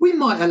 We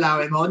might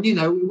allow him on.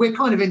 We're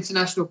kind of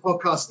international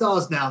podcast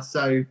stars now.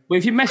 So, well,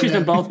 if you message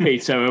them both,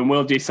 Peter, and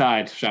we'll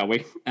decide, shall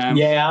we?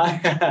 Absolutely.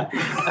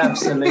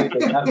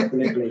 That'd be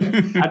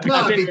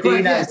great.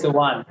 Gino's the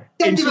one.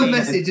 Send him a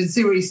message and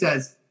see what he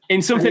says.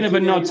 In something of a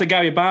nod to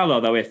Gary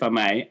Barlow, though, if I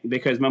may,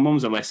 because my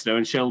mum's a listener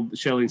and she'll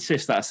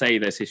insist that I say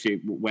this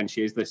when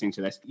she is listening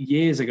to this.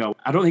 Years ago,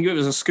 I don't think it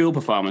was a school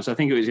performance. I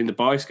think it was in the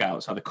Boy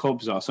Scouts or the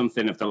Cubs or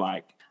something of the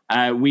like.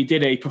 We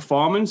did a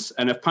performance,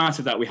 and as part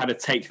of that, we had to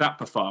take that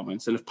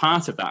performance. And as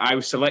part of that, I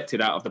was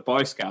selected out of the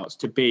Boy Scouts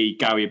to be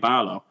Gary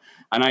Barlow.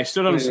 And I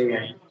stood on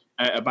stage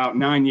at about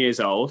 9 years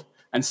old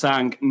and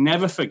sang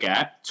Never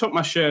Forget, took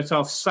my shirt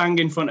off, sang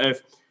in front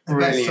of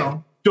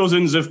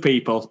dozens of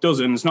people,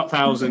 dozens, not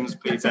thousands,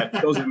 Peter,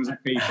 dozens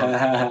of people.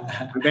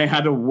 And they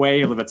had a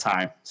whale of a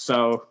time.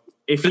 So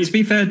to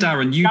be fair,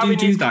 Darren, you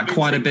do that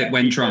quite a bit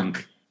when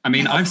drunk. I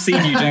mean, I've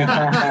seen you do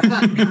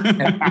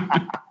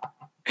that.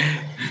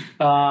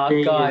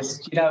 Guys,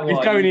 you know what?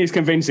 If Gary needs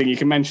convincing, you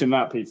can mention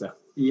that, Peter.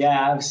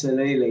 Yeah,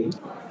 absolutely.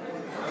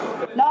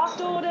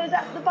 Last orders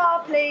at the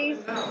bar, please.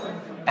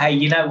 Hey,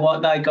 you know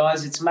what, though,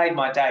 guys? It's made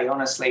my day,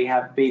 honestly,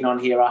 have been on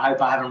here. I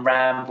hope I haven't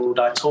rambled.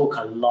 I talk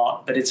a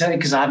lot, but it's only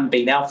because I haven't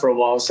been out for a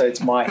while, so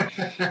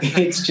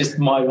it's just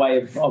my way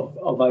of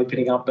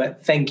opening up.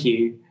 But thank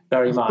you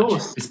very much.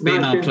 It's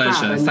been our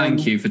pleasure.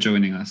 Thank you for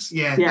joining us.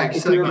 Yeah,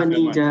 if you ever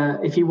need,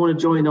 if you want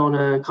to join on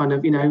a kind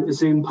of, a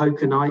Zoom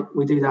poker night,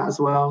 we do that as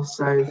well.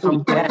 So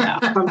come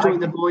join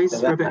the boys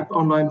for a bit of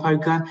online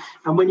poker.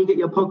 And when you get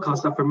your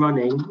podcast up and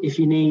running, if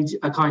you need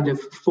a kind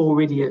of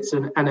 4 idiots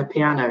and a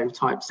piano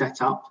type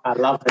setup, I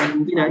love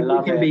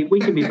it. We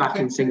can be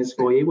backing singers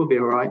for you. We'll be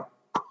all right.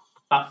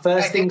 But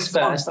first things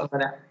first,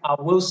 I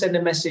will send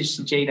a message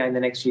to Gino in the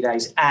next few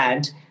days,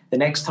 and the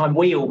next time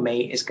we all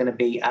meet is going to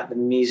be at the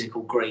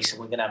musical Grease,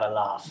 and we're going to have a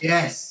laugh.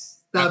 Yes,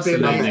 that'd be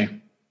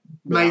amazing.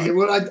 Amazing.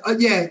 Well, I'd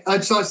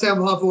just like to say on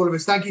behalf of all of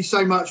us, thank you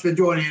so much for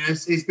joining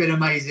us. It's been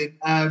amazing.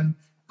 And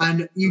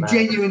you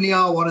genuinely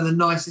are one of the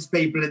nicest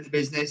people in the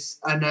business,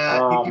 and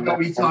you give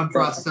up your time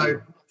for us.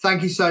 So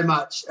thank you so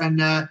much. And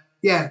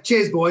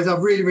cheers, boys. I've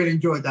really, really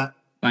enjoyed that.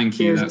 Thank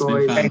you. Cheers, That's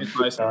boys. been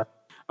fun.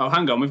 Oh,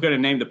 hang on. We've got to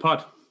name the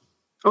pod.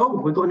 Oh,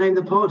 we've got to name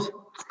the pod.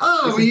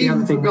 Oh, we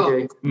even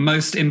forgot.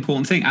 Most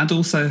important thing, and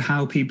also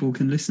how people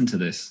can listen to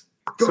this.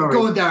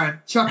 Go on,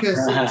 Darren. Chuck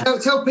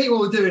us. Tell Pete what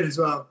we're doing as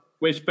well.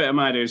 Which bit am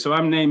I doing? So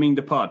I'm naming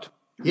the pod.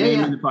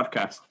 Naming the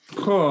podcast.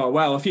 Oh,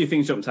 well, a few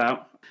things jumped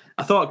out.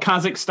 I thought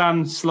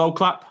Kazakhstan slow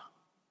clap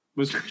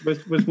was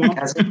one.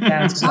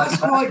 That's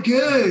quite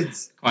good.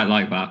 Quite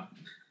like that.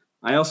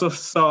 I also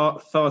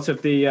thought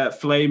of the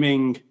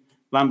flaming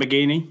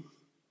Lamborghini.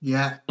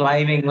 Yeah.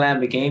 Flaming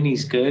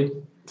Lamborghini's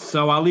good.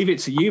 So I'll leave it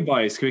to you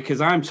boys because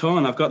I'm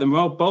torn. I've got them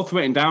both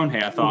written down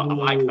here. I thought, I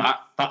like that.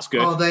 That's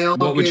good. Oh, they are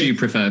what would you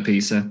prefer,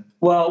 Peter?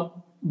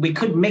 Well, we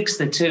could mix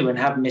the two and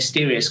have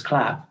mysterious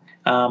clap.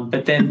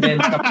 But then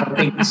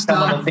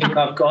someone will think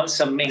I've got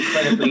some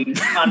incredibly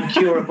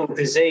uncurable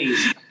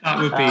disease. That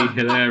would be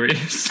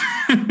hilarious.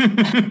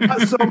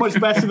 That's so much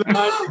better than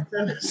mine.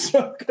 That's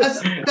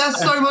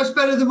so much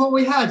better than what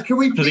we had. Can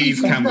we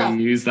please we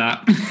use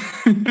that?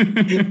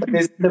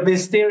 The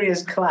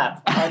mysterious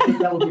clap. I think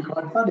that would be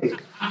quite funny.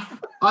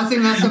 I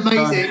think that's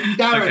amazing.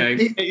 Darren,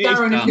 okay.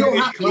 Darren, if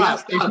you're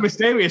happy, it's a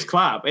mysterious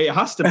clap. It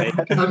has to be.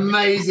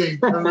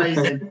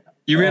 Amazing.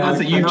 You realise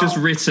that you've just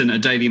written a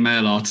Daily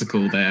Mail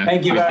article there.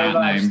 Thank you very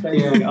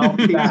much.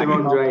 Peter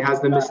Andre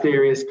has the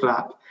mysterious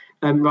clap.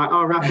 Right,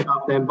 I'll wrap it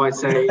up then by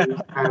saying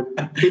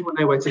people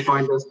know where to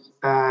find us.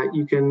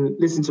 You can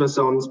listen to us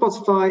on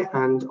Spotify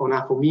and on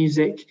Apple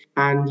Music,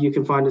 and you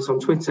can find us on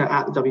Twitter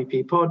at the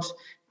WP Pod,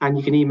 and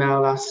you can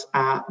email us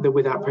at the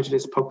Without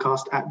Prejudice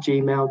podcast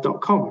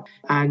 @gmail.com.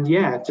 And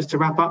yeah, just to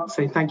wrap up,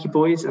 say thank you,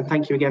 boys, and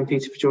thank you again,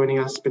 Peter, for joining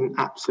us. It's been an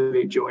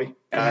absolute joy.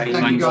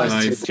 Thank you,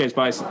 guys. Cheers,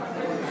 boys.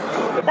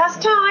 That's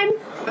time.